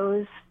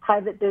 NGOs,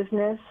 private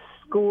business,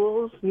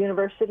 schools,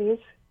 universities,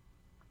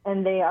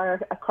 and they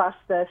are across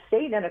the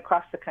state and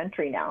across the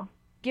country now.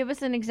 Give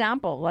us an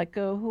example, like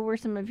who are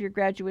some of your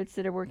graduates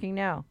that are working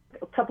now?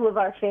 A couple of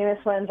our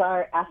famous ones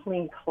are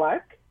Athleen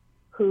Clark,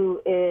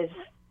 who is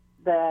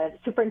the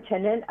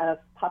superintendent of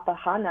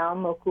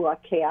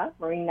Papahanaumokuakea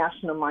Marine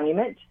National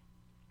Monument,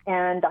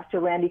 and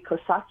Dr. Randy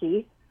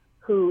Kosaki,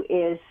 who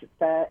is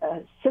the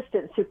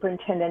assistant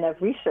superintendent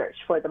of research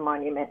for the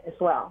monument as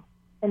well.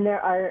 And there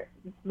are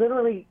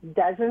literally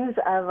dozens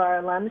of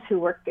our alums who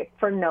work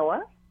for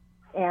NOAA,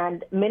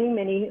 and many,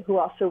 many who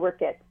also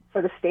work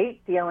for the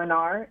state, the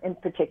LNR in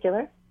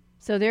particular.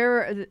 So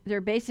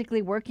they're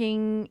basically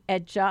working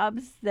at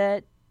jobs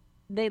that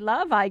they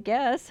love, I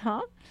guess,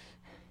 huh?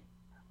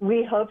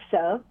 We hope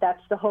so.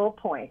 That's the whole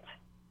point.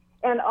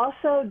 And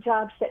also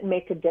jobs that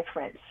make a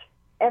difference.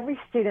 Every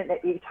student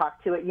that you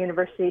talk to at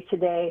university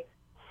today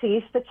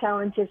sees the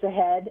challenges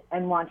ahead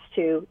and wants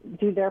to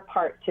do their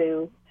part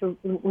to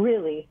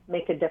really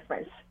make a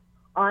difference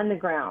on the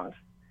ground.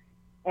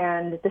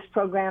 And this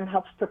program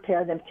helps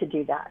prepare them to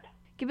do that.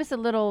 Give us a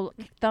little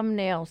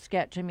thumbnail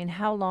sketch. I mean,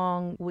 how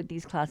long would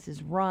these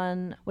classes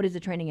run? What does the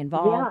training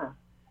involve? Yeah,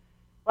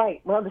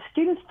 right. Well, the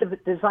students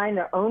design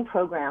their own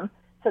program,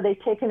 so they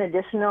take an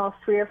additional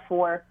 3 or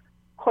 4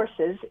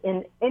 courses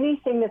in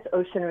anything that's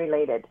ocean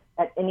related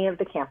at any of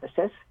the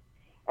campuses.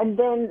 And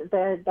then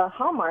the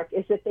hallmark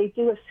is that they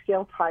do a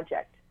skill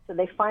project. So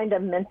they find a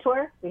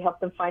mentor. We help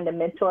them find a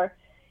mentor.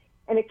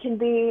 And it can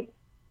be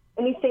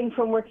anything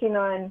from working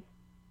on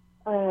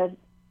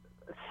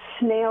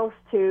snails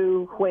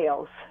to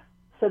whales.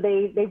 So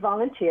they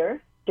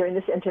volunteer during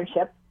this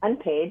internship,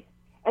 unpaid,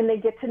 and they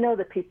get to know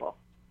the people.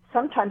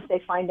 Sometimes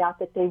they find out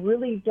that they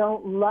really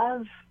don't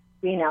love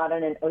being out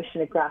on an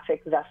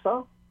oceanographic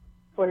vessel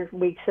for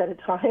weeks at a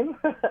time.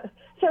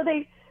 So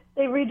they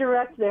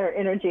redirect their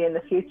energy in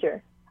the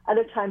future.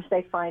 Other times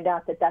they find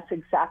out that that's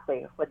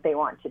exactly what they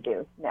want to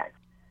do next.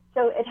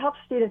 So it helps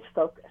students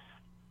focus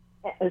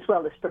as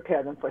well as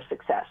prepare them for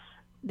success.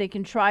 They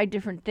can try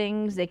different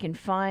things. They can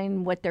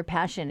find what their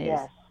passion is.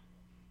 Yes,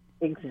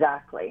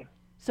 exactly.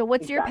 So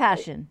what's your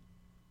passion?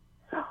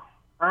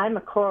 I'm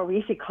a coral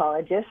reef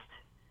ecologist.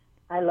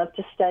 I love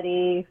to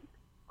study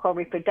coral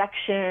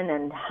reproduction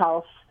and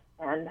health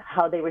and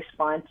how they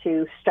respond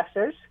to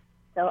stressors.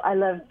 So I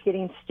love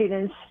getting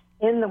students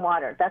in the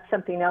water. That's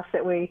something else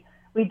that we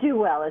do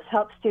well, is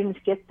help students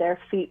get their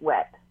feet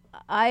wet.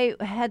 I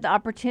had the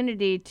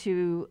opportunity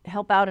to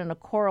help out in a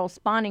coral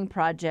spawning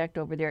project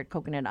over there at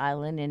Coconut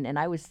Island, and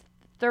I was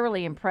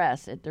thoroughly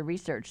impressed at the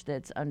research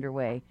that's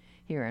underway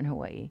here in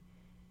Hawaii.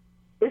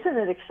 Isn't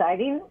it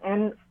exciting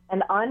and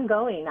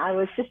ongoing? I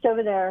was just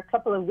over there a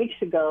couple of weeks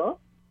ago,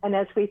 and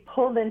as we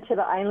pulled into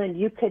the island,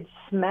 you could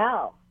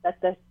smell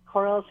that the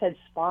corals had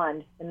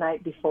spawned the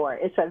night before.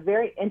 It's a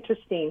very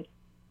interesting,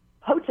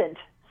 potent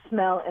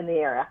smell in the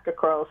air after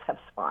corals have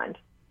spawned.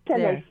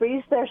 And they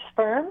freeze their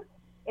sperm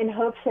in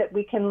hopes that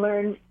we can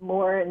learn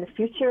more in the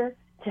future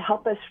to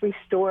help us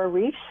restore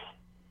reefs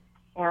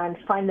and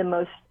find the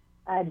most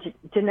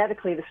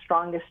genetically the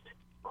strongest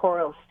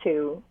corals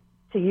to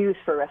use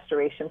for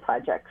restoration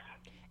projects.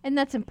 And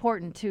that's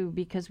important, too,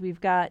 because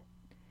we've got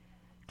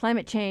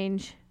climate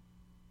change,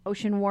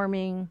 ocean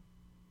warming,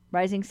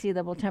 rising sea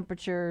level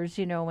temperatures,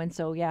 and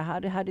so, how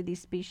do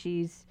these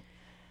species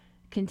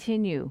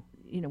continue,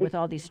 with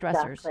all these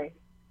stressors?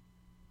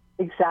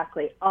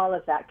 Exactly. All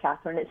of that,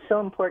 Catherine. It's so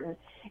important.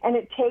 And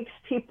it takes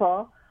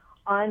people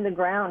on the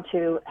ground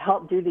to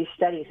help do these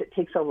studies. It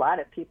takes a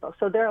lot of people.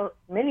 So there are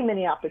many,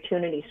 many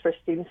opportunities for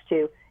students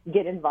to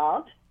get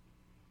involved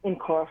in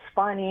coral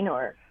spawning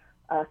or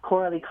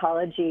coral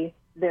ecology.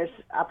 There's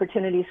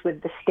opportunities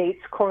with the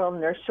state's coral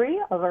nursery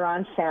over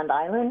on Sand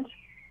Island.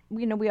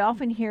 We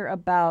often hear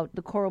about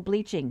the coral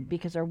bleaching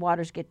because our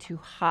waters get too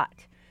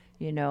hot.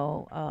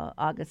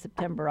 August,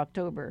 September,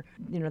 October.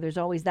 There's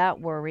always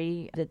that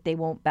worry that they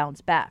won't bounce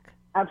back.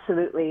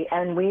 Absolutely.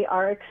 And we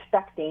are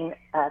expecting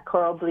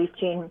coral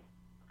bleaching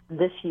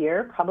this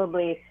year,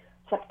 probably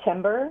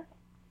September,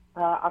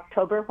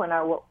 October, when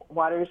our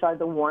waters are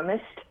the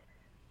warmest.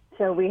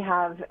 So we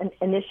have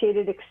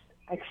initiated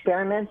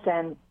experiments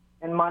and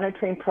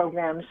monitoring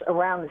programs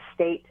around the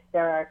state.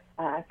 There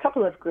are a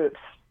couple of groups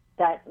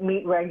that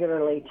meet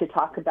regularly to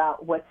talk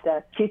about what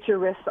the future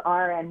risks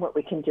are and what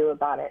we can do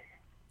about it.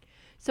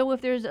 So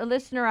if there's a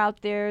listener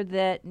out there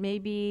that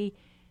maybe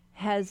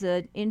has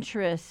an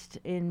interest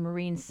in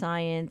marine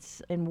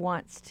science and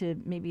wants to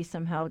maybe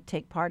somehow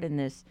take part in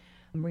this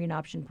marine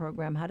option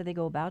program, how do they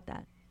go about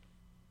that?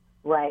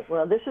 Right.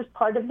 Well, this is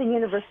part of the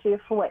University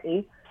of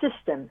Hawaii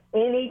system.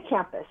 Any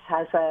campus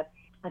has a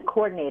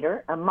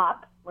coordinator, a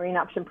MOP, Marine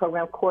Option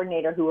Program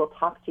coordinator, who will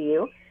talk to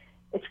you.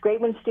 It's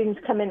great when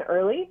students come in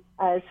early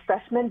as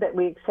freshmen, but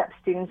we accept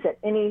students at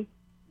any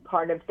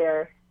part of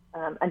their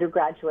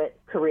undergraduate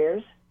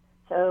careers.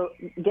 So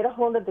get a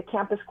hold of the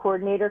campus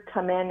coordinator,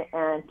 come in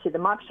and to the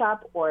MOP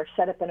shop or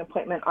set up an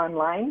appointment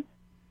online.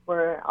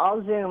 we're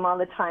all Zoom all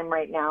the time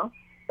right now,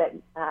 but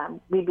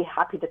we'd be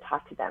happy to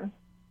talk to them.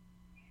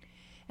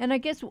 And I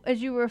guess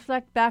as you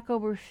reflect back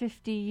over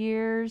 50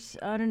 years,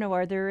 I don't know,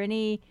 are there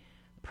any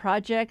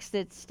projects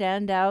that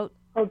stand out?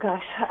 Oh,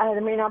 gosh.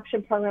 The Marine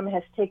Option Program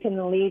has taken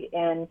the lead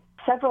in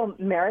several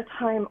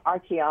maritime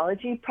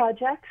archaeology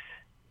projects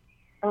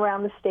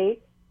around the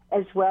state,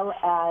 as well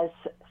as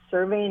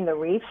surveying the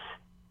reefs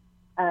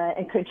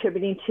and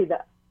contributing to the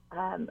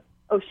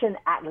ocean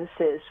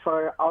atlases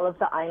for all of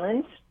the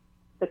islands,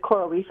 the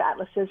coral reef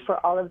atlases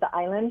for all of the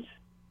islands.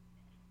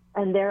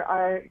 And there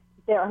are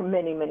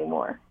many, many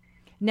more.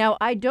 Now,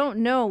 I don't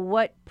know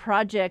what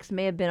projects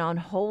may have been on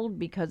hold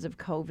because of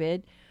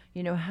COVID.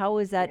 You know, how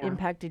has that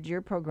impacted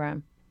your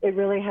program? It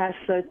really has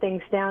slowed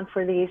things down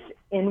for these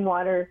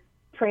in-water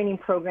training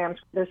programs.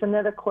 There's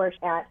another course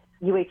at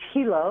UH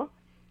Hilo.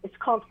 It's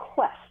called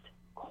QUEST,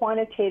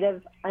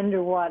 Quantitative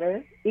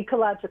Underwater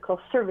Ecological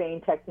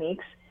Surveying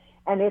Techniques,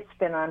 and it's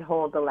been on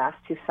hold the last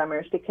 2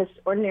 summers because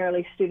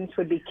ordinarily students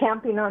would be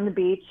camping on the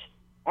beach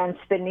and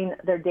spending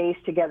their days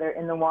together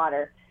in the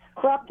water.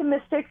 We're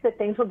optimistic that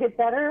things will get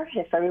better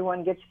if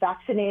everyone gets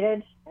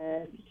vaccinated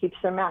and keeps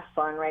their masks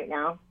on right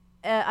now.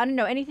 I don't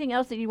know, anything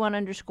else that you want to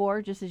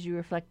underscore just as you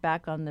reflect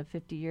back on the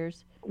 50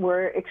 years?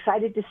 We're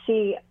excited to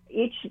see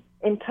each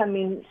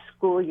incoming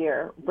school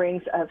year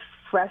brings a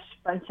fresh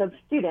bunch of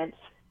students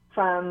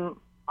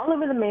from all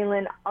over the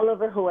mainland, all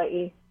over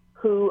Hawaii,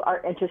 who are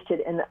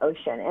interested in the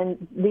ocean.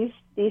 And these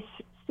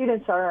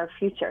students are our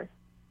future.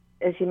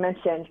 As you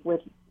mentioned,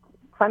 with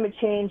climate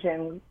change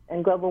and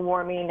global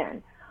warming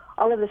and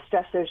all of the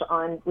stressors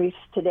on reefs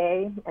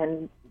today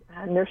and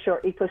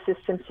nearshore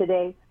ecosystems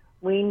today,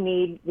 we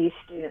need these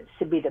students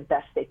to be the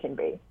best they can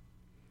be.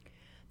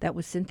 That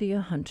was Cynthia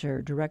Hunter,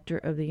 director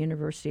of the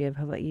University of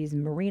Hawaii's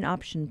Marine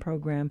Option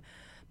Program.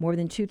 More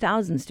than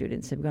 2,000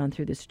 students have gone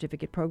through the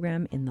certificate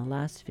program in the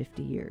last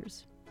 50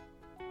 years.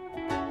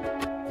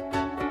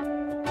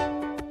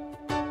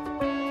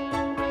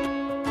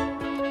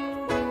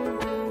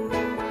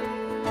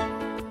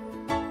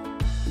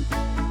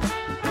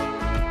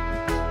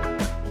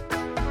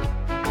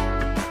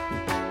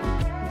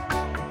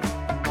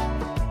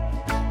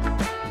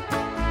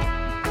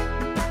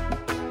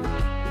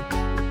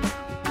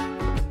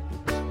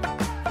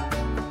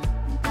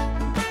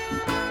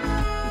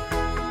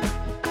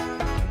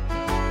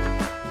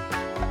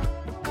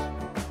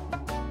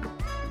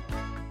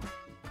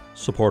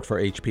 Support for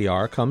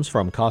HPR comes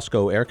from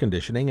Costco Air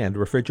Conditioning and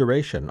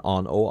Refrigeration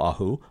on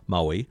Oahu,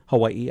 Maui,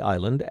 Hawaii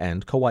Island,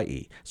 and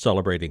Kauai,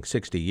 celebrating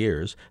 60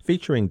 years,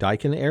 featuring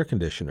Daikin air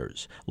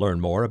conditioners. Learn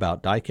more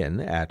about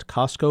Daikin at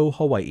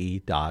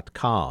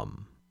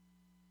CostcoHawaii.com.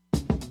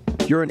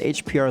 You're an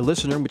HPR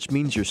listener, which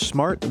means you're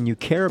smart and you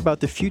care about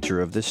the future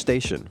of this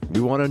station. We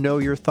want to know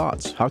your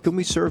thoughts. How can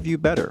we serve you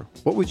better?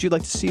 What would you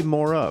like to see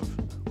more of?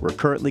 We're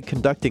currently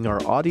conducting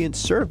our audience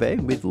survey.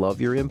 We'd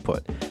love your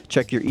input.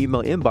 Check your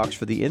email inbox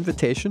for the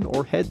invitation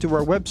or head to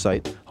our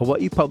website,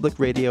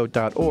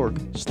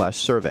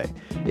 hawaiipublicradio.org/survey.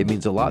 It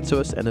means a lot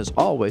to us, and as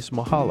always,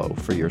 mahalo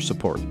for your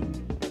support.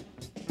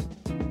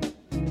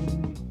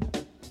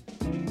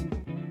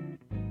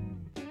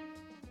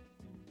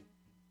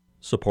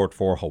 Support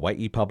for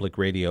Hawaii Public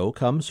Radio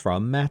comes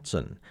from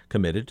Matson,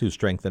 committed to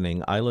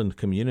strengthening island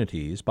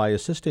communities by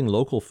assisting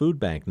local food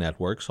bank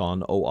networks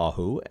on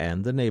Oahu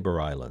and the neighbor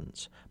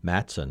islands.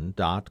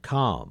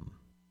 Matson.com.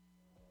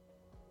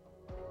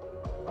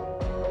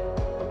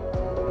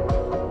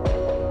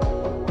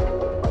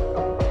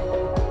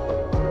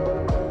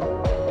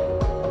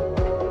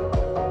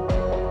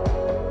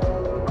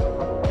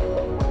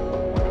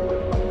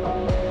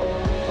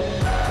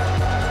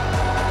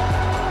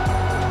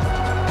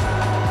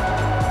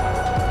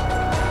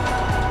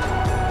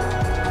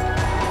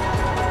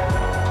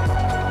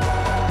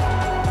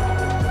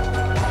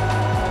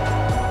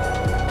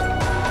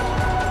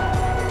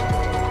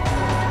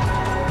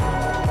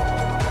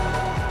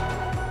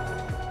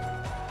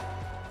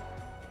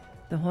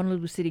 The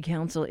Honolulu City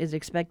Council is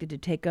expected to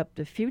take up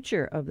the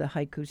future of the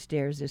Haiku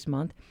Stairs this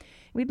month.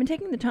 We've been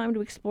taking the time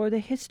to explore the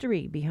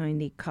history behind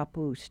the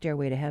Kapu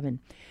Stairway to Heaven.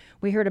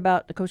 We heard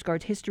about the Coast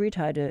Guard's history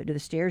tied to the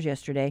stairs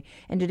yesterday,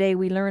 and today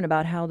we learn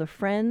about how the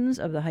Friends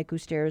of the Haiku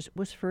Stairs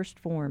was first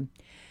formed.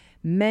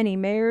 Many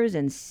mayors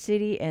and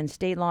city and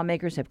state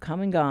lawmakers have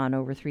come and gone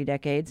over 3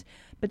 decades,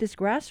 but this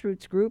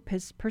grassroots group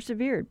has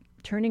persevered,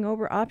 turning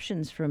over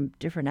options from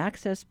different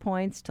access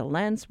points to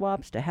land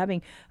swaps to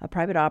having a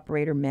private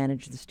operator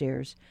manage the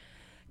stairs.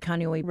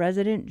 Kaneohe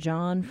resident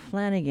John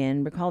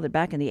Flannigan recalled that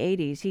back in the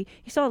 80s, he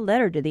saw a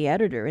letter to the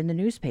editor in the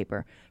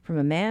newspaper from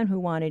a man who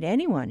wanted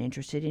anyone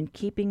interested in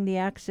keeping the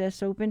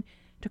access open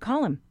to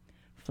call him.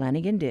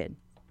 Flannigan did.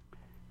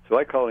 So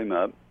I called him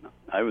up.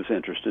 I was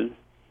interested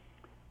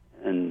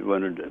and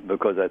wondered,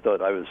 because I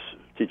thought I was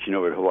teaching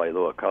over at Hawaii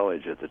Loa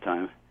College at the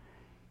time.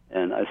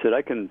 And I said,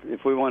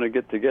 if we want to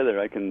get together,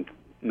 I can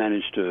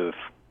manage to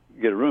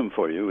get a room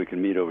for you. We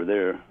can meet over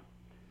there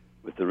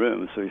with the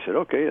room. So he said,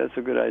 okay, that's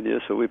a good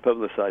idea. So we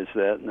publicized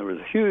that, and there was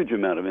a huge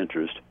amount of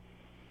interest.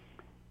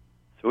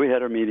 So we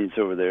had our meetings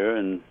over there,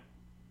 and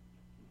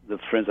the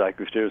Friends of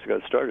Haiku Stairs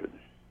got started.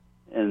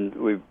 And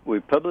we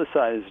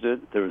publicized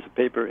it. There was a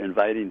paper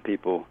inviting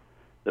people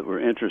that were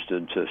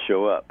interested to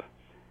show up.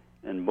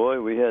 And boy,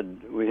 we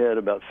had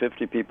about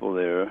 50 people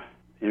there,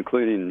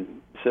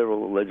 including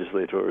several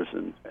legislators.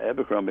 And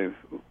Abercrombie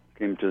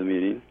came to the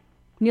meeting.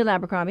 Neil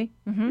Abercrombie,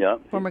 yeah,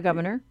 former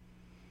governor.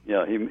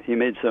 Yeah, he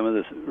made some of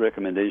the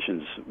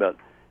recommendations about,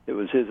 it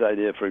was his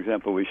idea, for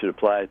example, we should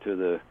apply to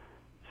the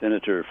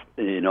senator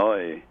in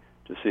Illinois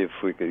to see if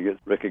we could get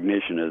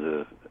recognition as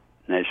a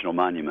national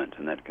monument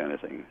and that kind of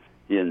thing.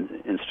 He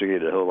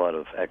instigated a whole lot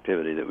of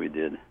activity that we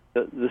did.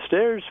 The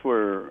stairs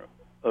were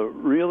a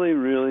really,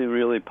 really,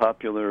 really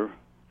popular,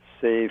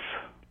 safe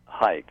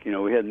hike. You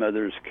know, we had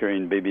mothers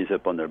carrying babies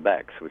up on their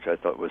backs, which I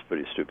thought was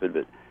pretty stupid,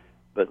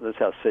 but that's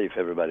how safe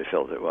everybody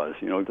felt it was.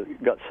 You know,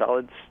 got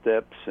solid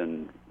steps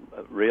and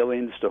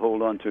railings to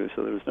hold on to,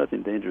 so there was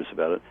nothing dangerous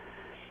about it.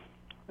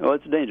 Well,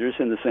 it's dangerous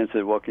in the sense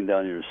that walking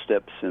down your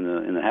steps in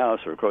the house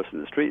or crossing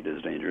the street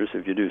is dangerous.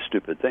 If you do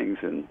stupid things,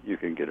 and you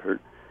can get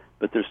hurt.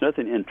 But there's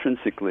nothing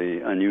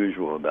intrinsically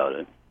unusual about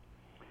it.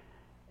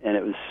 And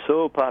it was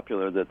so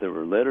popular that there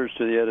were letters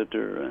to the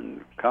editor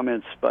and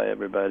comments by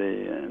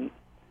everybody, and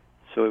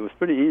so it was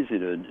pretty easy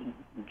to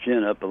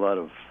gin up a lot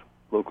of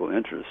local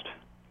interest.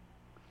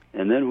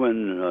 And then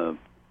when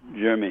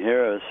Jeremy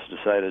Harris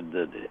decided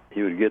that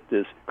he would get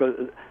this, because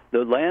the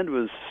land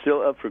was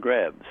still up for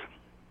grabs,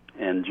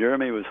 and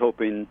Jeremy was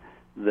hoping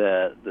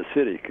that the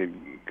city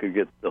could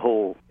get the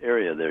whole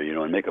area there, you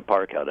know, and make a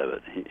park out of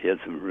it. He had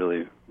some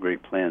really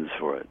great plans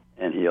for it.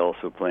 And he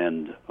also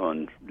planned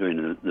on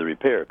doing the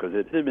repair, because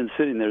it had been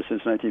sitting there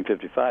since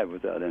 1955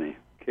 without any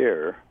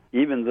care.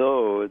 Even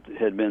though it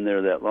had been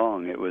there that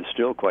long, it was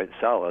still quite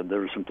solid. There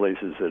were some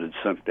places that had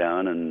sunk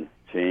down and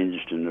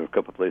changed, and there were a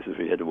couple of places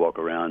where you had to walk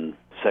around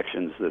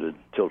sections that had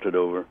tilted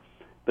over.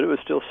 But it was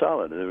still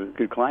solid. You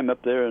could climb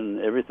up there,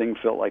 and everything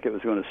felt like it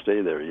was going to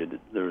stay there.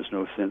 There was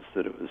no sense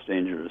that it was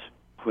dangerous.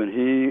 When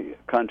he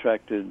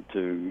contracted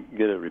to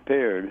get it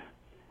repaired,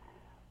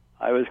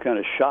 I was kind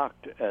of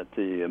shocked at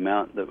the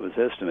amount that was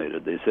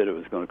estimated. They said it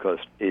was going to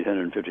cost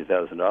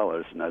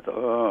 $850,000, and I thought,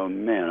 oh,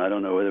 man, I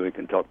don't know whether we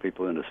can talk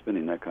people into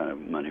spending that kind of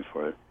money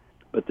for it.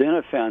 But then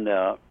I found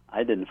out,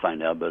 I didn't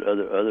find out, but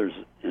others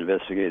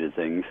investigated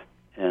things,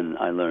 and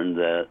I learned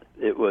that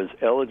it was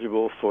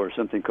eligible for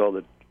something called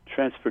the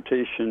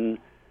Transportation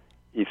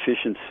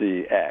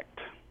Efficiency Act.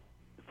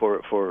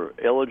 For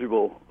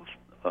eligible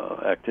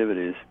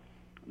activities,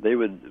 they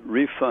would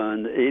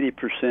refund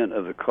 80%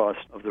 of the cost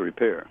of the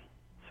repair.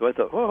 So I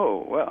thought,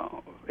 oh,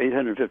 wow,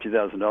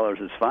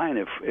 $850,000 is fine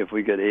if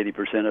we get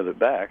 80% of it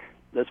back.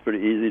 That's pretty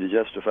easy to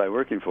justify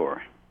working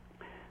for.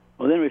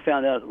 Well, then I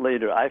found out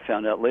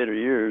later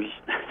years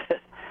that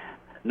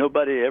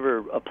nobody ever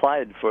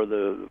applied for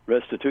the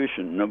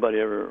restitution. Nobody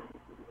ever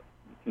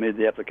made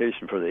the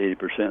application for the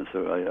 80%,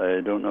 so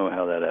I don't know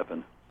how that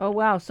happened. Oh,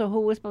 wow. So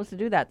who was supposed to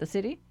do that, the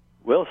city?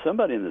 Well,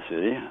 somebody in the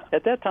city.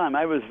 At that time,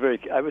 I was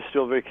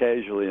still very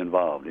casually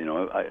involved. You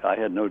know, I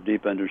had no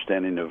deep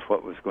understanding of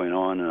what was going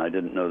on, and I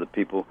didn't know the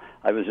people.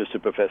 I was just a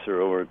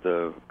professor over at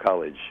the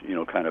college, you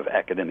know, kind of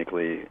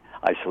academically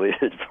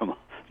isolated from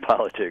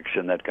politics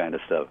and that kind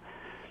of stuff.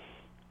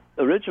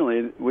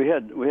 Originally, we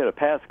had a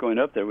path going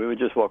up there. We would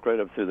just walk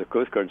right up through the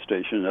Coast Guard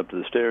station and up to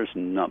the stairs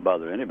and not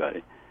bother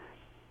anybody.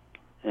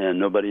 And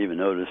nobody even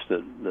noticed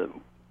that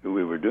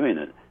we were doing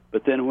it.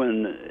 But then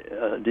when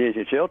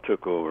DHHL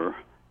took over,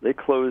 they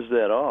closed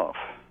that off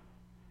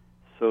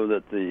so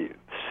that the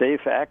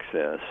safe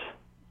access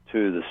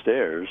to the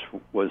stairs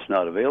was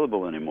not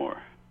available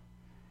anymore.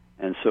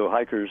 And so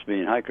hikers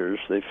being hikers,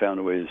 they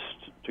found ways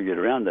to get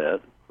around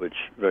that, which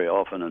very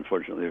often,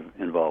 unfortunately,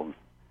 involved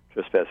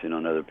trespassing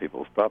on other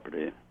people's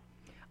property.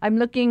 I'm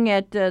looking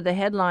at the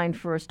headline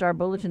for a Star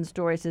Bulletin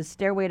story. It says,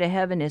 Stairway to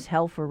Heaven is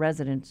Hell for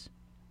Residents.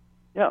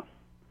 Yeah,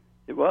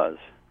 it was.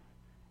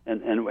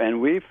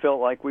 And we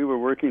felt like we were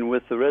working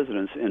with the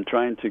residents in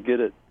trying to get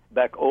it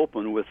back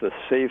open with a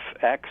safe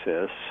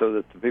access so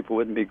that the people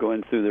wouldn't be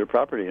going through their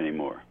property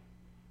anymore.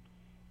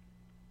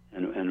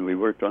 And we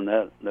worked on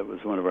that. That was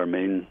one of our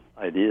main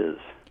ideas.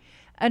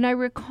 And I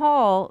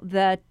recall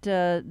that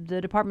the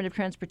Department of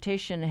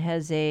Transportation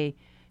has a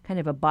kind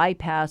of a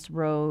bypass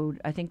road.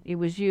 I think it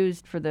was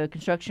used for the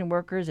construction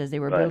workers as they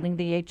were building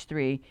the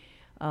H3.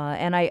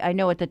 And I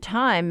know at the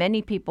time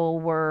many people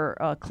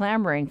were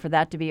clamoring for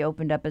that to be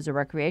opened up as a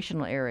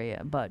recreational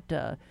area, but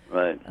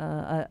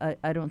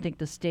I don't think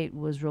the state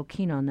was real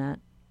keen on that.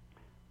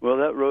 Well,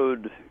 that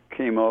road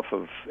came off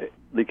of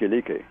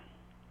Likelike,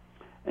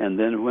 and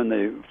then when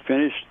they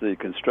finished the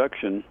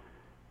construction,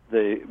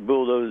 they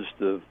bulldozed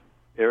the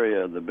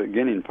area, the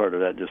beginning part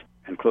of that,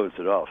 and closed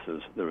it off, so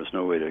there was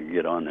no way to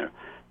get on there.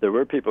 There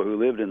were people who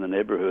lived in the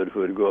neighborhood who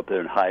would go up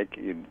there and hike.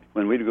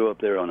 When we'd go up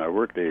there on our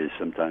work days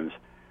sometimes,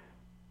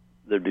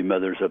 there'd be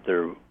mothers up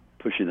there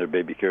pushing their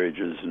baby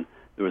carriages, and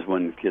there was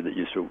one kid that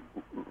used to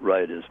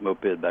ride his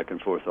moped back and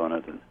forth on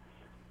it. And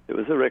it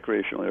was a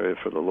recreational area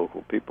for the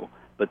local people.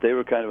 But they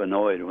were kind of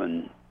annoyed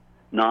when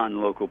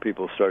non-local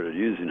people started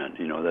using it.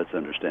 You know, that's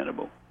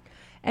understandable.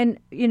 And,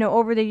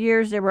 over the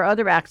years, there were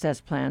other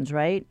access plans,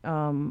 right?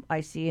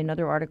 I see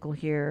another article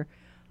here.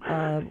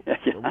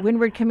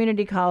 Windward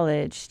Community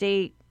College,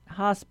 State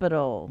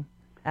Hospital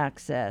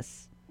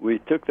access. We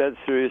took that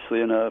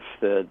seriously enough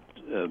that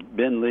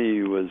Ben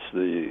Lee was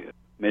the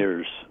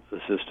mayor's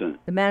assistant.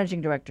 The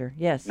managing director,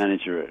 yes.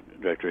 Manager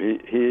director.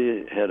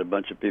 He had a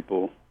bunch of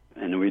people,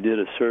 and we did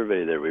a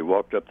survey there. We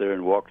walked up there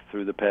and walked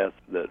through the path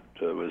that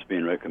was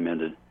being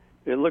recommended.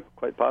 It looked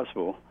quite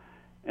possible.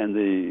 And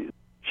the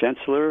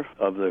chancellor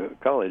of the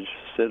college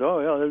said, oh,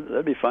 yeah,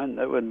 that'd be fine.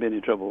 That wouldn't be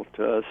any trouble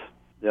to us.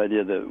 The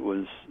idea that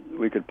was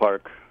we could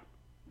park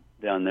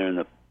down there in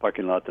the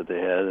parking lot that they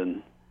had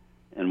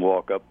and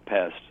walk up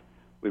past.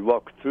 We'd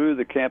walk through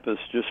the campus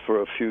just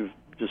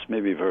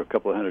maybe for a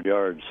couple of 100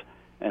 yards,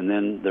 and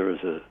then there was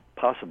a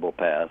possible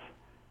path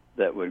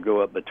that would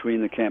go up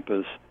between the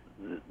campus,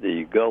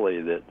 the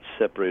gully that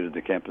separated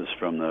the campus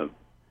from the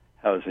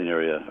housing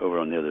area over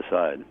on the other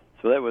side.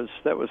 So that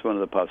was one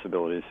of the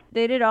possibilities.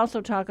 They did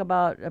also talk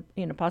about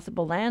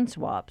possible land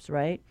swaps,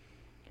 right?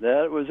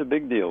 That was a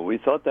big deal. We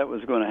thought that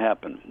was going to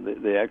happen.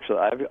 They actually,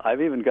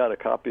 I've even got a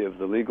copy of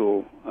the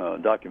legal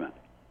document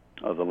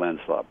of the land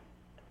swap.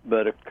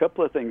 But a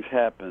couple of things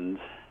happened.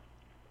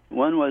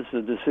 One was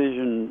the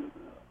decision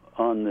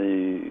on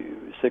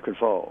the Sacred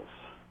Falls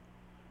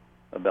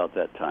about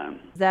that time.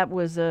 That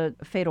was a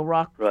fatal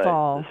rock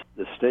fall.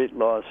 The state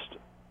lost,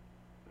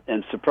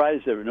 and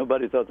surprised everyone.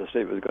 Nobody thought the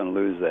state was going to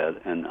lose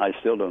that, and I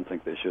still don't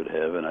think they should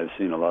have. And I've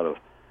seen a lot of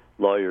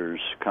lawyers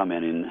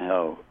commenting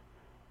how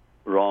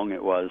wrong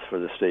it was for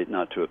the state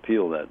not to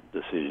appeal that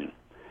decision.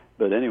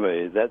 But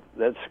anyway, that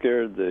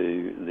scared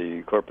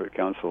the corporate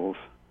councils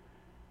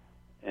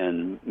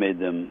and made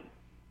them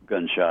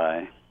gun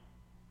shy.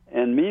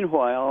 And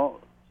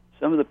meanwhile,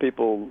 some of the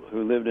people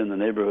who lived in the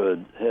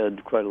neighborhood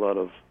had quite a lot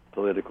of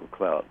political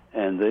clout,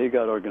 and they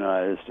got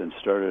organized and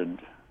started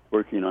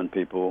working on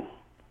people.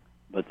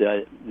 But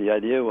the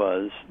idea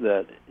was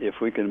that if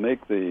we can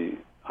make the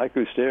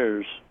Haiku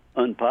Stairs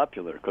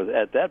unpopular, because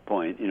at that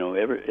point,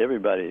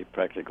 everybody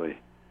practically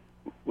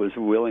was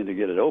willing to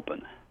get it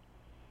open.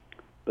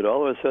 But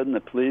all of a sudden, the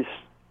police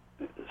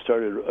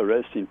started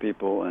arresting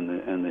people and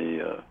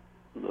the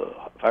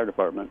fire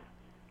department,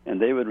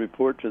 and they would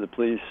report to the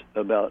police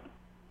about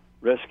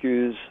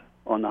rescues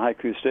on the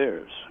Haiku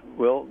Stairs.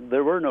 Well,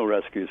 there were no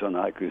rescues on the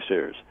Haiku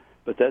Stairs,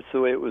 but that's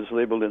the way it was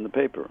labeled in the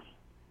paper.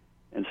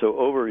 And so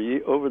over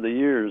the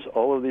years,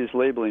 all of these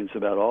labelings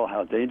about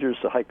how dangerous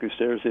the Haiku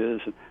Stairs is,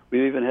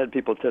 we even had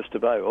people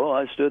testify,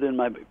 I stood in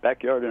my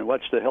backyard and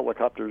watched the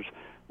helicopters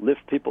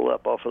lift people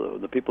up off of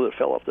the people that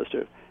fell off the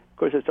stairs. Of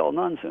course, it's all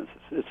nonsense.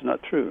 It's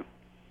not true,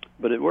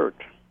 but it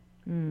worked.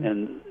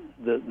 And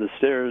the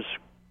stairs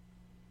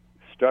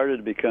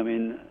started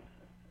becoming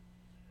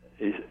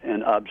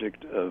an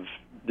object of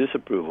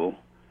disapproval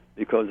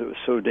because it was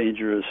so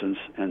dangerous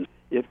and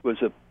it was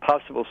a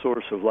possible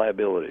source of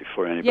liability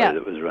for anybody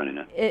that was running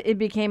it. It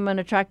became an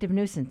attractive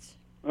nuisance.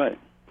 Right.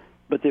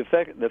 But the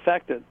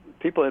fact that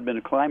people had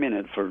been climbing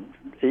it for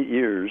 8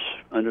 years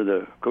under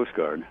the Coast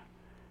Guard,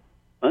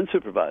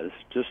 unsupervised,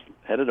 just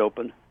had it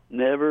open,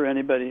 never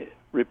anybody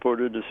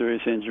reported a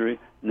serious injury,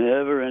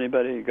 never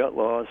anybody got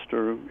lost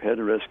or had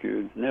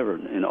rescued, never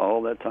in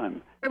all that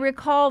time. I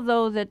recall,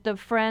 though, that the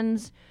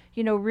Friends,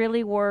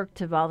 really worked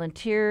to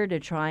volunteer to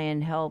try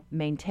and help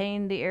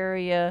maintain the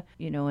area,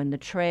 and the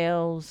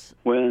trails.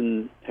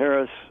 When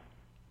Harris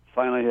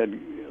finally had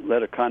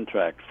let a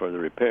contract for the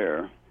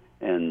repair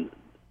and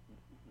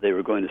they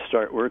were going to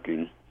start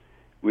working,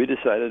 we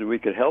decided we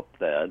could help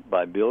that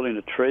by building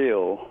a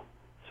trail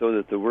so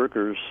that the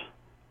workers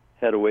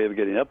had a way of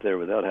getting up there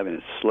without having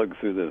to slug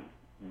through the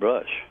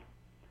brush.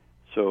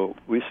 So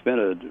we spent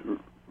a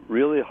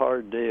really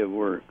hard day of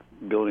work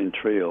building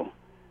trail.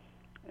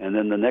 And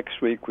then the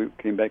next week we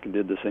came back and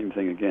did the same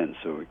thing again.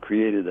 So we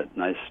created that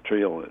nice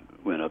trail that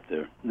went up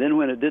there. Then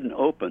when it didn't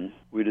open,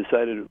 we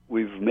decided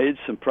we've made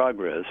some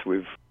progress.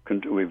 We've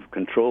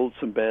controlled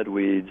some bad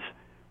weeds.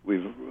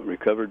 We've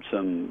recovered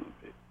some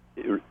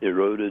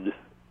eroded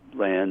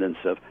land and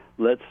stuff.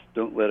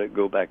 Don't let it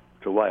go back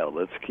to wild.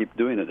 Let's keep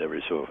doing it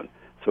every so often.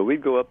 So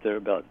we'd go up there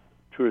about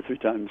 2 or 3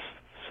 times,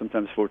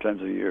 sometimes 4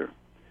 times a year,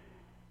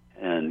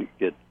 and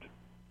get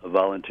a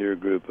volunteer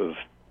group of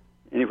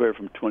anywhere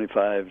from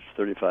 25,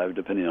 35,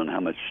 depending on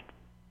how much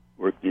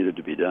work needed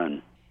to be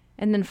done.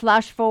 And then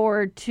flash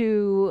forward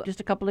to just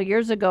a couple of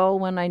years ago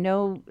when I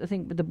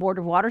think the Board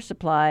of Water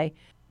Supply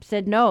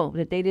said no,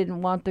 that they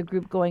didn't want the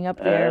group going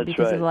up there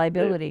because of the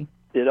liability.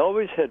 It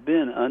always had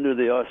been under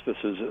the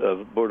auspices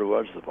of Board of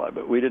Water Supply,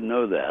 but we didn't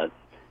know that.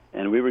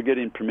 And we were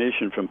getting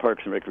permission from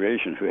Parks and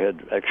Recreation, who had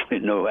actually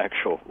no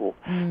actual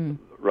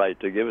right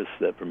to give us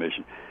that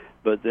permission.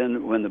 But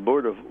then when the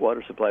Board of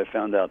Water Supply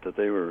found out that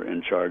they were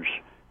in charge,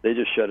 they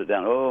just shut it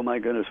down. Oh, my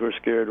goodness, we're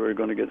scared. We're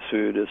going to get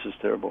sued. This is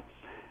terrible.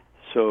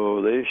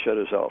 So they shut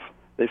us off.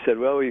 They said,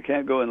 well, you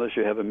can't go unless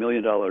you have $1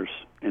 million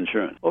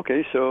insurance.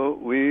 Okay, so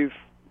we've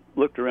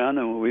looked around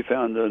and we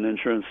found an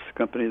insurance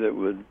company that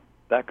would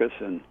back us,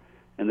 and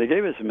they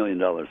gave us $1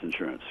 million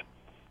insurance.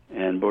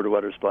 And Board of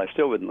Water Supply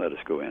still wouldn't let us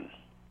go in.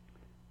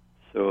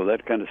 So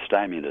that kind of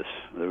stymied us.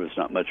 There was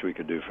not much we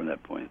could do from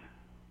that point.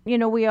 You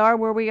know, we are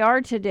where we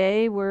are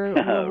today.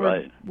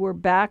 Right. We're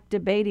back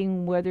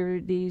debating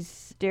whether these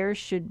stairs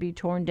should be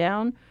torn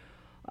down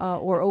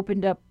or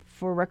opened up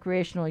for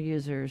recreational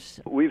users.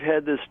 We've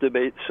had this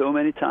debate so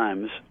many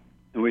times,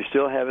 and we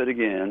still have it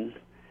again,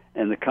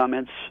 and the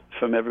comments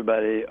from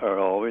everybody are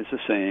always the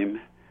same.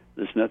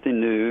 There's nothing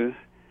new.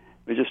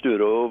 We just do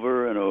it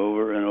over and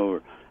over and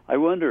over. I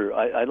wonder,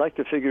 I'd like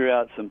to figure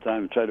out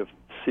sometime, try to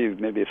see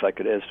maybe if I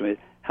could estimate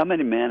how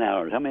many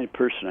man-hours, how many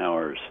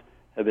person-hours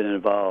have been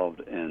involved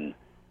in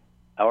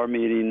our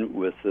meeting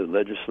with the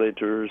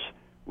legislators,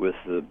 with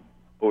the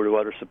Board of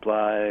Water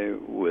Supply,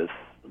 with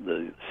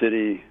the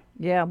city.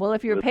 Yeah, well,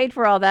 if you were paid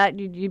for all that,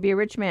 you'd be a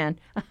rich man.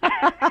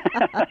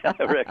 I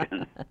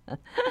reckon.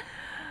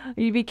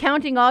 You'd be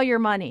counting all your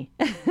money.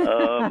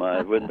 Oh,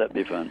 my, wouldn't that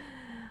be fun?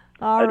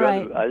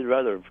 I'd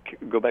rather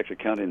go back to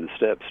counting the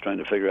steps, trying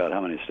to figure out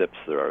how many steps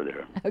there are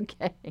there.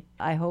 Okay.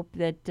 I hope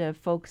that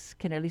folks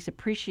can at least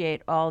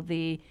appreciate all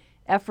the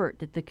effort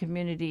that the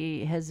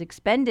community has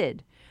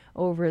expended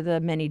over the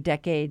many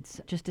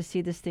decades just to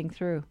see this thing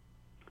through.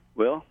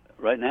 Well,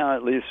 right now,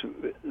 at least,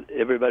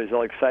 everybody's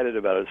all excited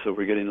about it, so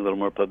we're getting a little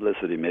more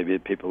publicity. Maybe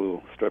people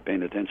will start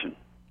paying attention.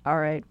 All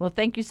right. Well,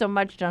 thank you so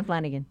much, John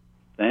Flannigan.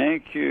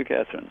 Thank you,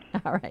 Catherine.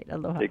 All right.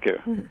 Aloha. Take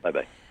care.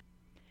 Bye-bye.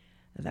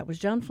 That was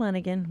John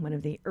Flannigan, one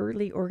of the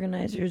early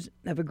organizers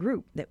of a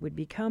group that would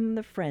become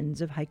the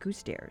Friends of Haiku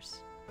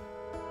Stairs.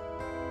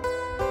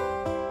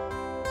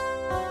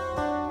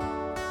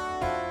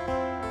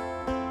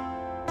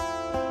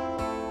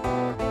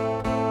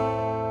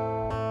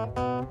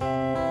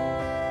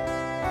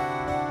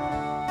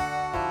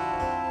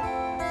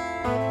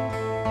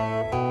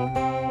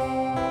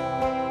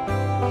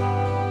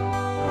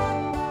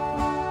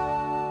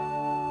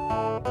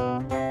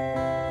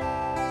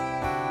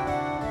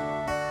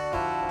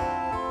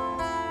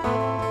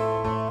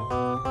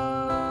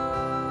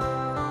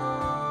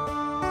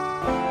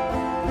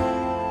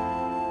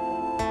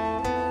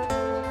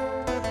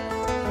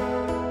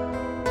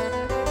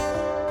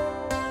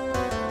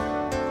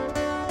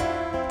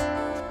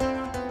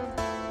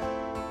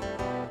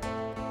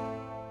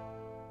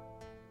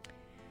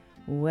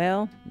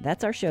 Well,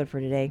 that's our show for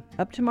today.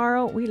 Up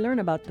tomorrow, we learn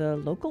about the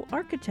local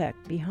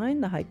architect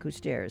behind the Haiku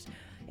Stairs,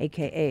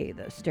 a.k.a.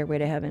 the Stairway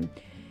to Heaven.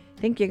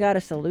 Think you got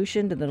a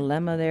solution to the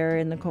dilemma there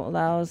in the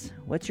Ko'olaus?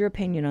 What's your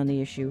opinion on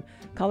the issue?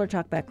 Call or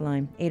talkback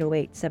line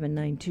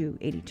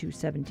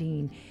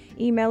 808-792-8217.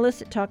 Email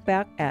us at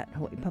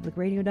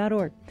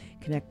talkback@hawaiipublicradio.org.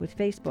 Connect with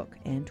Facebook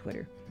and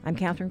Twitter. I'm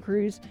Catherine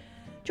Cruz.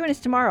 Join us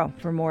tomorrow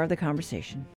for more of the conversation.